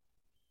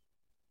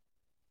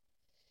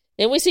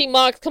 Then we see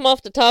Mox come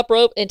off the top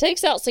rope and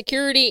takes out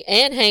security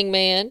and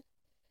Hangman.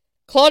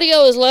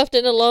 Claudio is left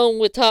in alone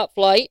with Top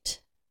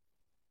Flight.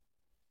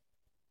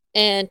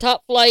 And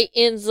Top Flight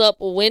ends up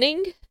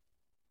winning.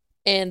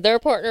 And their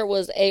partner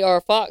was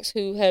AR Fox,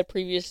 who had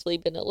previously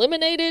been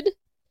eliminated.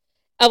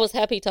 I was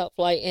happy Top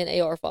Flight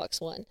and AR Fox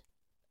won.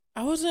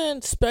 I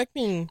wasn't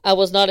expecting... I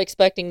was not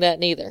expecting that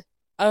neither.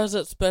 I was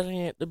expecting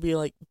it to be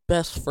like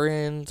Best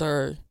Friends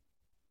or...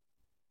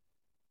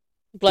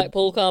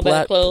 Blackpool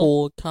Combat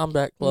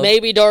Club.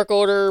 Maybe Dark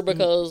Order,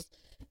 because...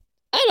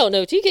 I don't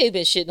know, TK's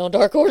been shitting on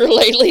Dark Order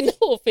lately,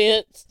 no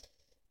offense.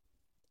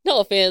 No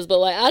offense, but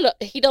like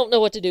he don't know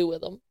what to do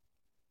with them.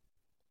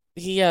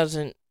 He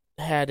hasn't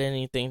had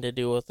anything to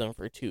do with them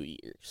for 2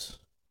 years.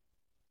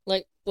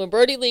 Like, when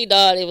Brody Lee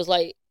died, it was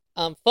like,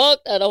 I'm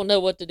fucked, I don't know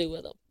what to do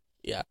with him.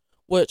 Yeah,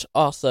 which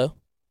also,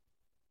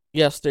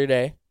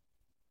 yesterday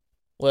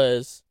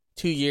was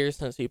 2 years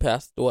since he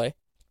passed away.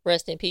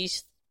 Rest in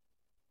peace.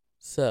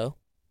 So,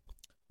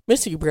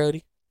 miss you,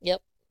 Brody.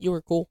 Yep. You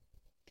were cool.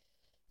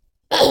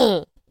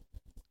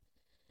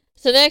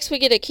 So next we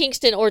get a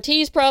Kingston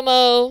Ortiz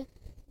promo.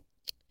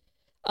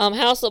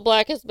 House of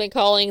Black has been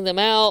calling them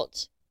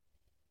out.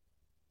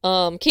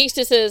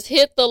 Kingston says,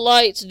 hit the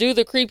lights, do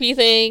the creepy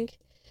thing.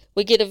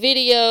 We get a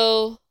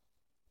video.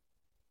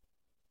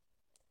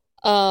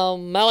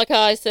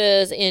 Malachi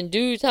says, in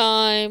due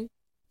time.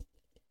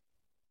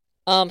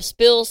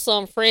 Spill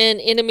some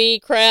friend-enemy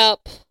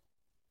crap.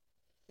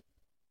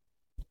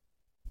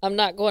 I'm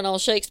not going on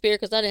Shakespeare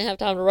because I didn't have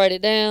time to write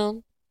it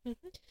down.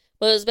 Mm-hmm.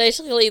 But it's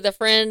basically the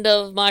friend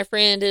of my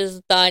friend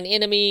is thine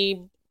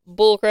enemy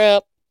bullcrap.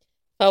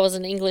 If I was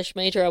an English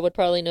major, I would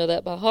probably know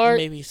that by heart.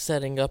 Maybe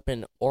setting up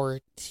an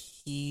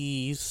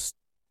Ortiz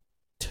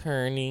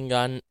turning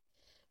on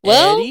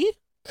Eddie?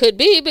 Could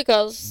be,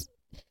 because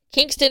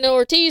Kingston and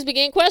Ortiz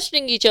began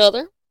questioning each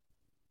other.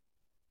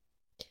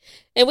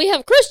 And we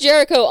have Chris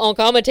Jericho on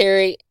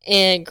commentary,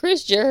 and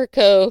Chris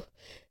Jericho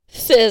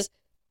says,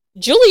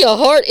 Julia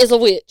Hart is a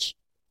witch.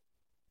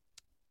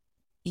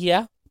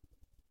 Yeah.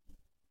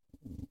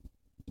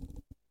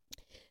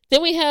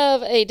 Then we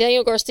have a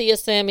Daniel Garcia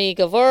Sammy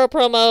Guevara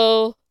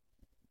promo.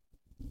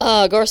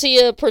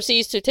 Garcia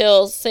proceeds to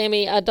tell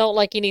Sammy, I don't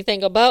like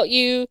anything about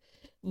you,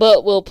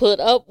 but will put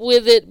up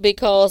with it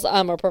because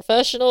I'm a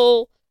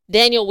professional.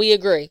 Daniel, we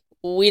agree.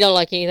 We don't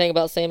like anything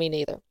about Sammy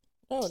neither.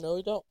 No,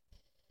 we don't.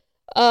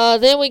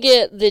 Then we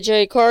get the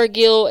Jay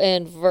Cargill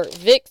and Vert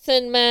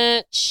Vixen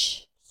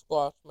match.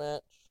 Squash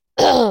match.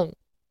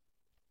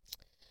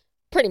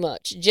 Pretty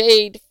much.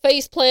 Jade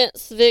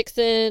faceplants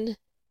Vixen.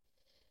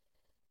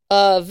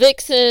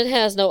 Vixen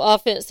has no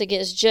offense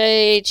against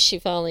Jade. She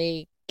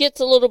finally gets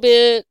a little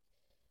bit.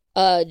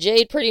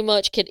 Jade pretty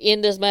much can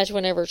end this match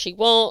whenever she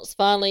wants.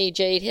 Finally,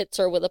 Jade hits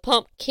her with a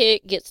pump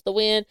kick, gets the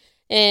win,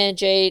 and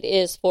Jade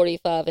is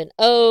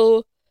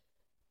 45-0.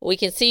 We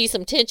can see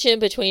some tension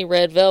between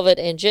Red Velvet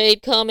and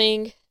Jade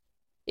coming,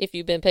 if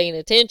you've been paying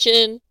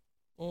attention.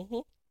 Mm-hmm.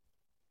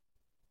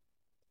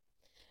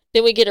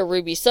 Then we get a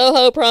Ruby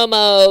Soho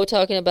promo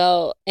talking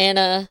about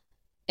Anna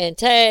and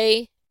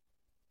Tay.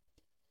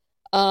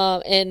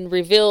 And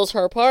reveals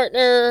her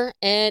partner,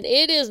 and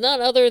it is none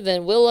other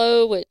than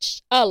Willow,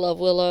 which I love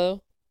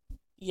Willow.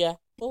 Yeah,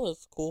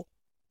 Willow's cool.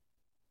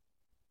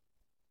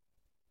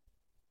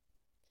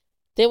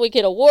 Then we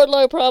get a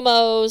Wardlow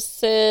promo,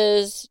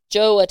 says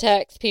Joe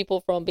attacks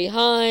people from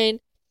behind,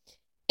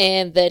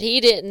 and that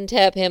he didn't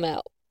tap him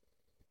out.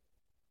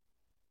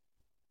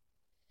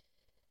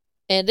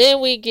 And then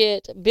we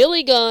get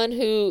Billy Gunn,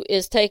 who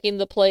is taking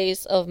the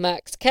place of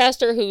Max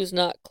Caster, who's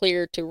not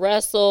cleared to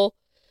wrestle.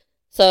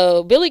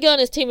 So, Billy Gunn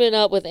is teaming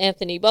up with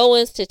Anthony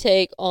Bowens to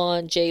take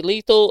on Jay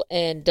Lethal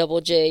and Double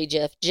J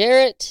Jeff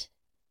Jarrett.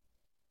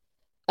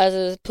 As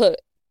I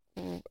put,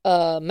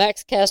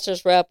 Max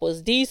Caster's rap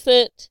was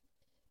decent.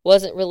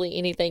 Wasn't really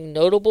anything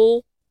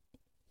notable.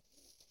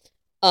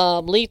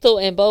 Lethal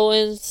and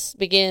Bowens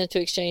begin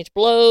to exchange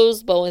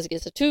blows. Bowens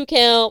gets a 2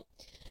 count.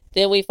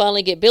 Then we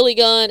finally get Billy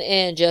Gunn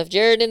and Jeff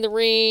Jarrett in the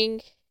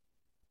ring.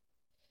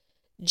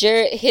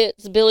 Jarrett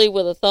hits Billy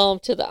with a thumb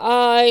to the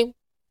eye.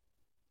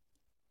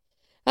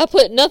 I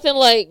put nothing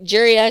like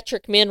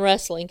geriatric men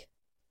wrestling.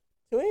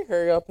 Can we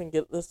hurry up and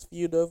get this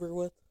feud over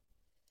with?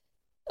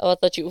 Oh, I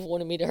thought you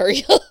wanted me to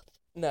hurry up.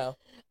 No.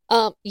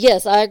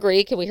 Yes, I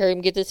agree. Can we hurry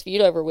and get this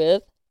feud over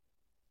with?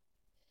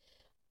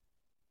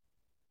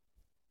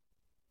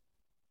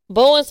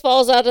 Bowens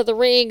falls out of the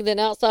ring. Then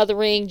outside the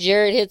ring,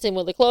 Jarrett hits him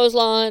with a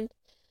clothesline.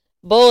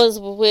 Bowens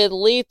with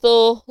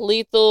Lethal.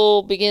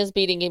 Lethal begins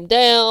beating him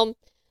down.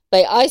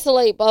 They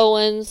isolate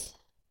Bowens.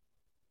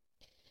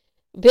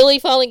 Billy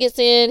finally gets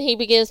in. He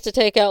begins to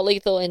take out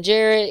Lethal and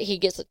Jarrett. He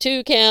gets a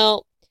 2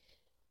 count.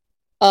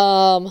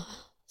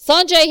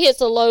 Sanjay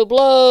hits a low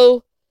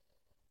blow.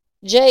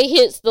 Jay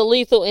hits the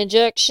lethal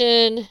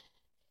injection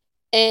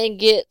and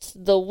gets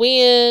the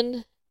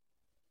win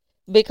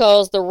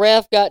because the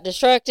ref got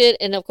distracted.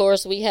 And of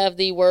course, we have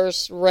the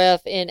worst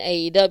ref in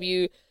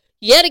AEW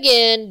yet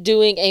again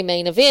doing a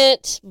main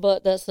event,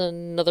 but that's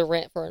another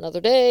rant for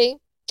another day.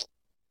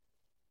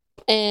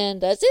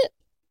 And that's it.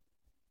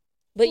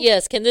 But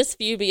yes, can this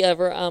feud be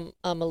over? I'm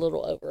a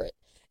little over it.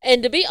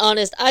 And to be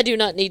honest, I do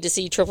not need to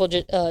see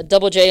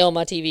Double J on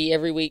my TV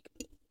every week.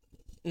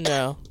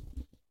 No.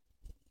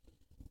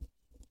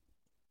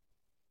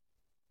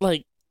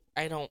 Like,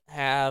 I don't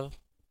have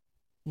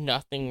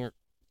nothing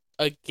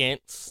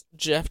against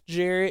Jeff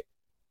Jarrett.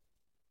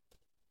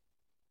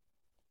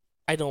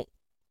 I don't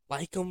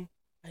like him.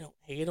 I don't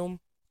hate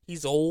him.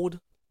 He's old.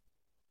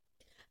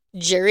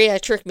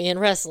 Geriatric man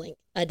wrestling.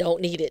 I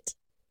don't need it.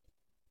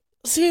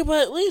 See,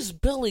 but at least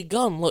Billy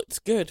Gunn looks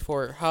good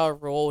for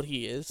however old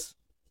he is.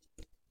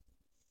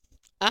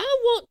 I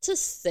want to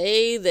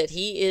say that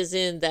he is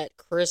in that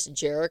Chris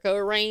Jericho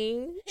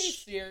range. Hey,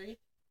 Siri.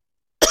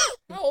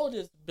 How old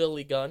is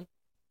Billy Gunn?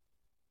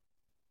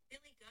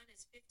 Billy Gunn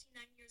is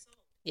 59 years old.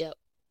 Yep.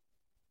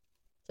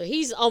 So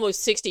he's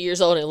almost 60 years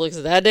old and it looks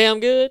that damn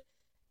good?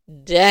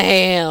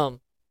 Damn.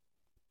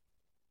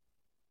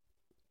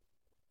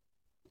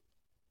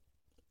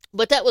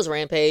 But that was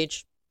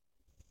Rampage.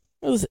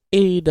 It was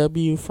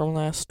AEW from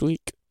last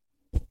week.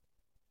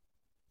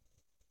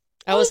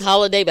 That was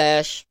Holiday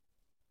Bash.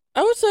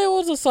 I would say it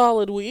was a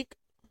solid week.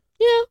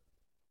 Yeah.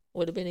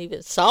 Would have been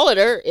even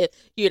solider if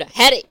you'd have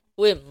had it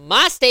with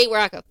my state where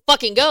I could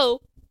fucking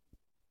go.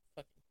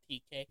 Fucking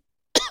TK.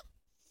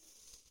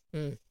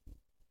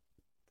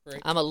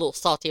 I'm a little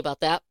salty about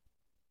that.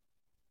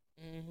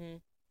 Mm-hmm.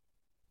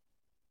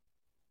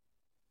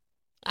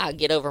 I'll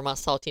get over my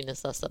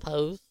saltiness, I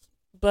suppose.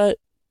 But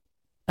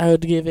I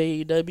would give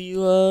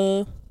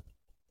AEW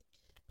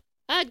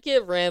I'd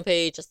give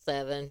Rampage a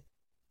 7.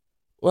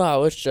 well, I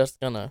was just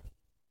gonna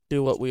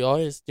do what we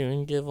always do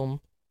and give them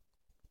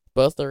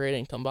both the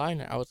rating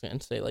combined. I was gonna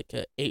say like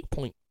a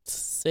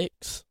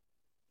 8.6.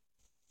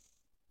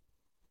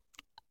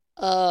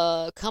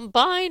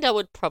 Combined, I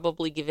would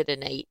probably give it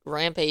an 8.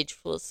 Rampage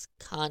was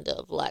kind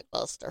of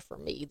lackluster for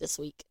me this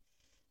week.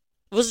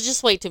 It was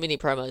just way too many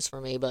promos for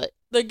me, but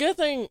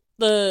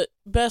The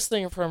best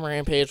thing from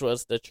Rampage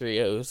was the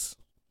trios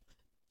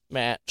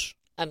match.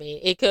 I mean,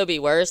 it could be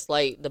worse.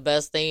 Like, the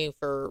best thing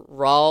for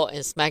Raw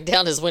and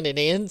SmackDown is when it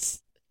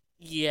ends.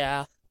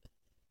 Yeah.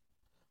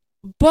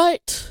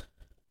 But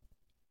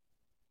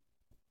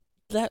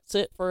that's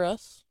it for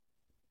us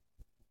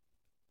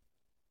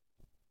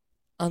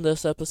on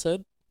this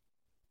episode.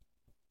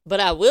 But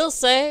I will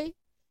say,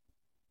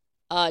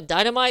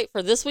 Dynamite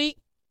for this week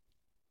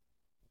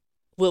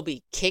will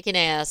be kicking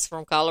ass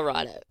from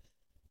Colorado.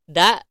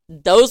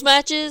 Those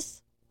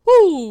matches,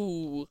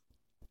 whoo!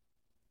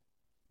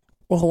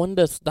 Well, when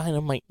does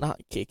Dynamite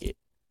not kick it?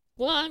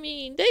 Well, I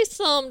mean, there's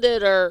some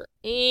that are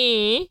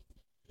Yeah.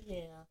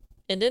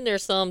 and then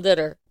there's some that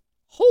are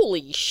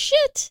holy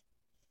shit.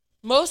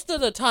 Most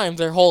of the time,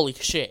 they're holy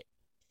shit.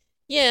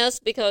 Yes,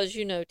 because,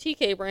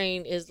 TK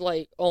Brain is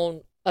like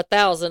on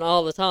 1,000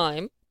 all the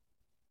time.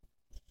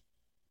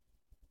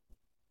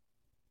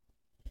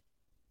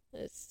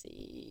 Let's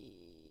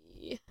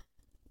see.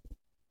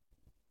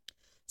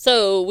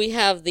 So we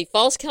have the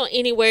Falls Count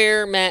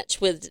Anywhere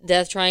match with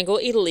Death Triangle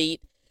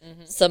Elite.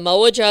 Mm-hmm.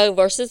 Samoa Joe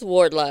versus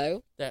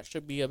Wardlow. That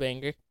should be a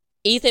banger.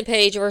 Ethan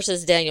Page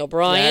versus Daniel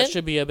Bryan. That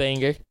should be a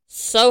banger.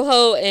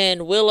 Soho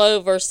and Willow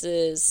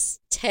versus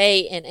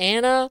Tay and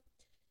Anna.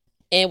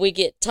 And we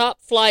get Top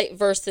Flight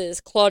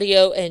versus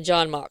Claudio and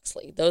John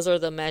Moxley. Those are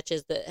the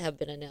matches that have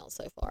been announced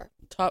so far.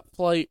 Top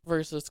Flight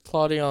versus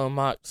Claudio and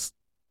Mox.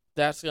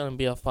 That's going to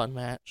be a fun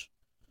match.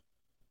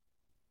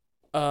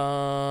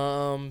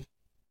 Not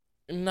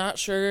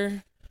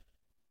sure.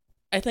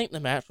 I think the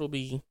match will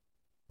be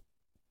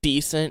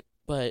decent,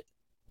 but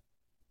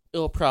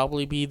it'll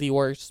probably be the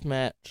worst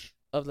match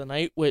of the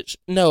night, which,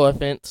 no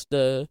offense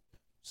to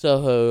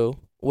Soho,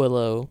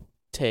 Willow,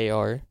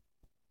 Tay,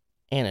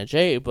 Anna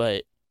Jay,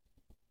 but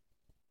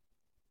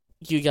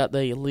you got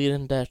the Elite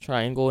and Death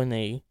Triangle in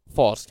a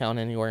Falls Count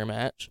Anywhere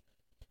match.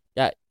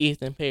 Got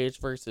Ethan Page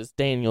versus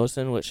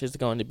Danielson, which is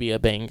going to be a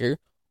banger.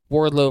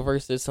 Wardlow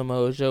versus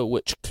Samoa Joe,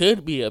 which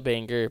could be a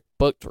banger,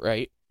 booked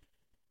right.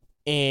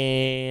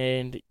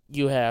 And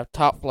you have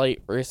Top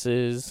Flight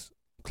versus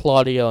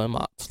Claudio and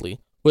Moxley,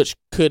 which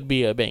could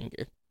be a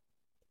banger.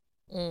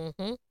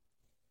 Mm-hmm.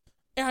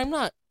 And I'm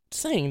not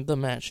saying the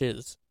match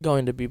is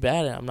going to be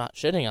bad, and I'm not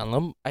shitting on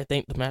them. I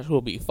think the match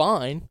will be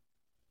fine.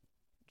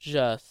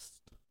 Just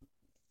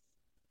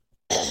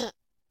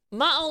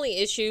My only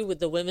issue with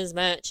the women's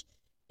match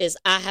is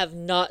I have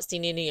not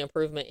seen any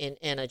improvement in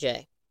Anna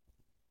Jay.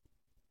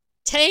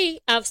 Tay,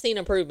 I've seen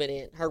improvement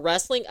in. Her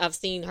wrestling, I've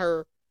seen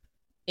her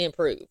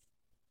improve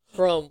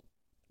from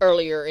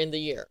earlier in the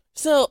year.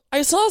 So,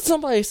 I saw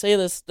somebody say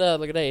this the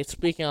other day,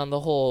 speaking on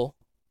the whole.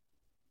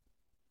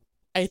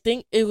 I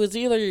think it was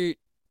either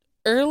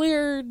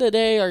earlier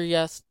today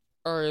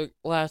or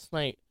last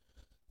night.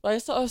 But I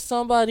saw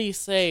somebody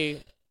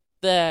say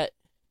that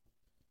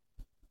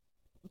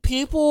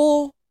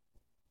people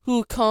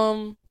who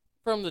come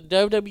from the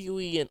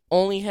WWE and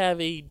only have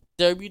a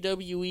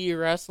WWE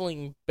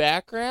wrestling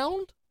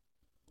background,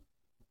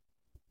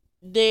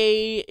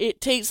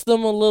 it takes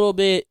them a little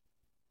bit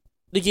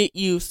to get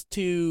used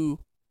to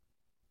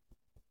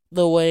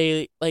the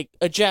way, like,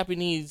 a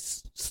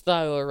Japanese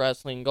style of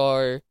wrestling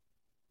or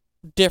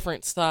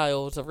different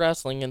styles of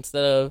wrestling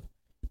instead of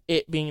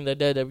it being the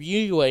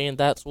WWE way, and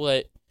that's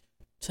what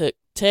took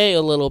Tay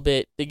a little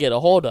bit to get a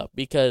hold of,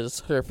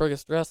 because her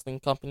first wrestling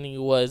company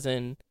was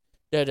in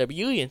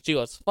WWE, and she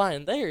was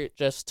fine there. It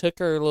just took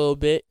her a little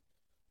bit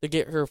to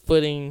get her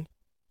footing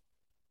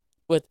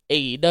with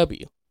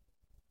AEW,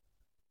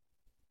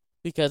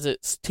 because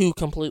it's two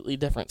completely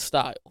different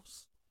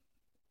styles.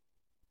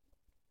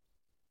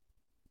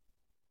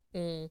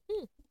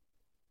 Mm-hmm.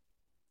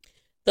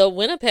 The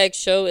Winnipeg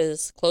show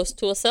is close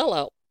to a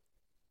sellout.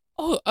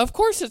 Oh, of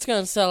course it's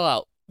going to sell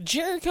out.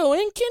 Jericho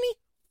and Kenny?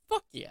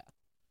 Fuck yeah.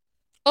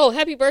 Oh,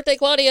 happy birthday,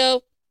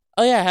 Claudio.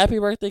 Oh yeah, happy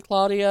birthday,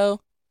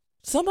 Claudio.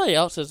 Somebody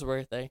else's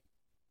birthday. I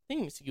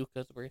think it's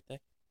Yuka's birthday.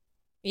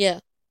 Yeah.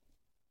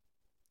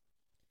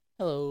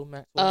 Hello,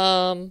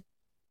 Maxwell.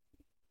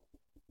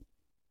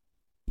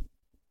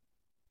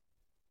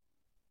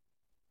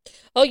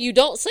 Oh, you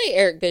don't say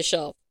Eric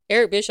Bischoff.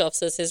 Eric Bischoff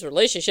says his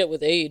relationship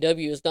with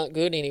AEW is not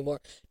good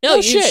anymore. No,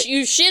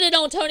 you shitted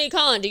on Tony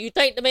Khan. Do you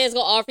think the man's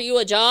going to offer you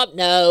a job?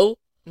 No.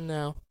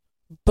 No.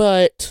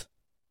 But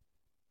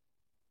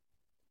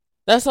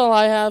that's all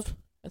I have.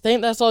 I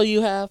think that's all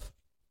you have.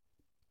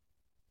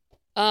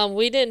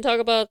 We didn't talk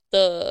about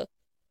the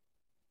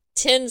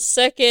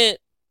 10-second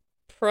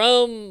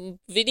prom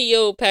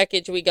video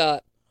package we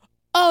got.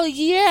 Oh,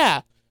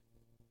 yeah.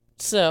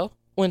 So,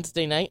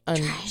 Wednesday night on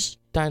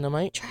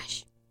Dynamite.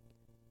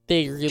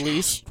 They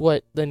released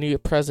what the new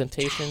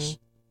presentation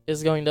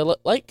is going to look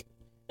like.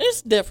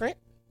 It's different.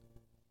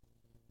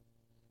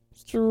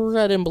 It's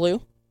red and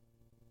blue.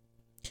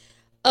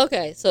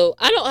 Okay, so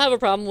I don't have a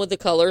problem with the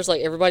colors,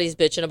 like everybody's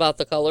bitching about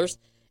the colors.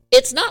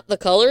 It's not the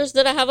colors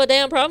that I have a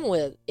damn problem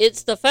with.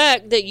 It's the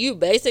fact that you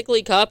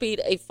basically copied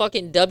a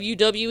fucking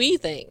WWE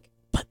thing.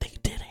 But they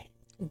didn't.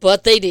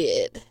 But they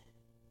did.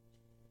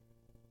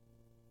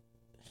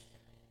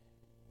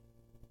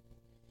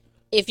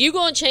 If you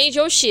gonna change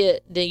your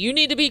shit, then you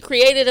need to be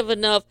creative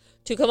enough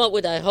to come up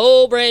with a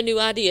whole brand new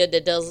idea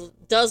that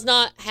does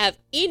not have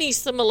any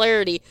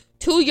similarity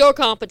to your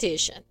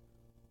competition.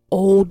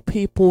 Old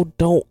people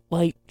don't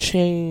like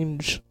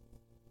change.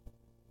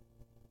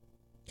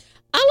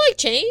 I like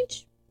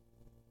change.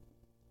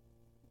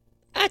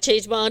 I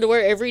change my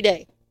underwear every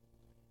day.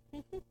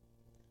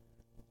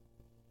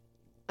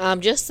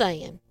 I'm just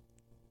saying.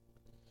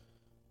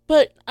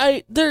 But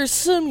there's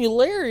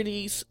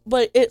similarities,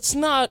 but it's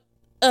not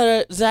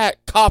an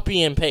exact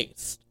copy and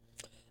paste.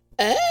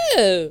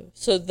 Oh,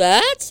 so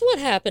that's what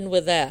happened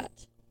with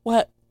that.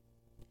 What?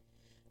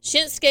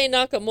 Shinsuke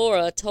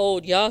Nakamura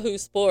told Yahoo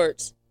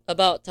Sports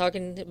about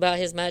talking about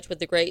his match with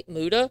the Great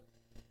Muta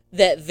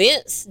that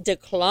Vince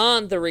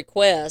declined the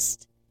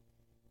request,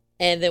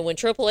 and then when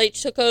Triple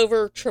H took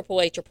over, Triple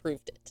H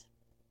approved it.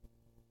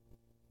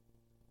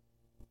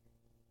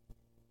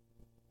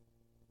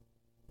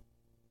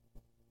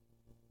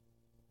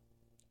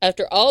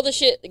 After all the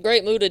shit the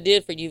Great Muta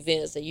did for you,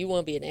 Vince, that you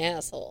want to be an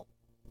asshole.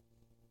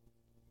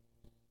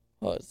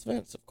 Well, it's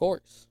Vince, of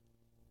course.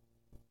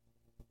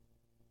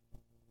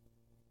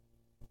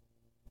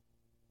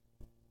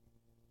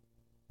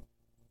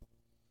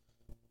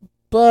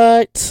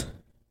 But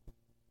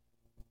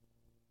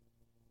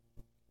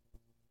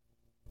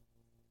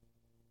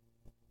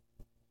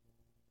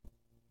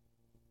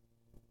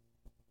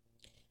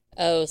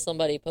oh,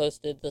 somebody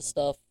posted the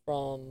stuff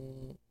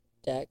from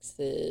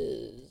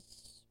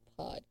Dax's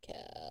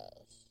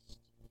podcast.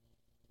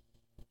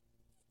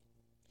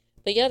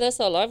 But yeah, that's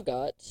all I've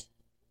got.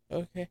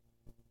 okay.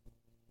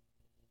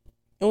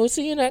 And we'll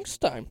see you next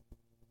time.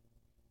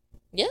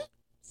 Yeah,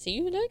 see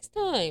you next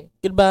time.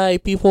 Goodbye,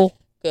 people.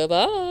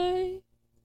 Goodbye.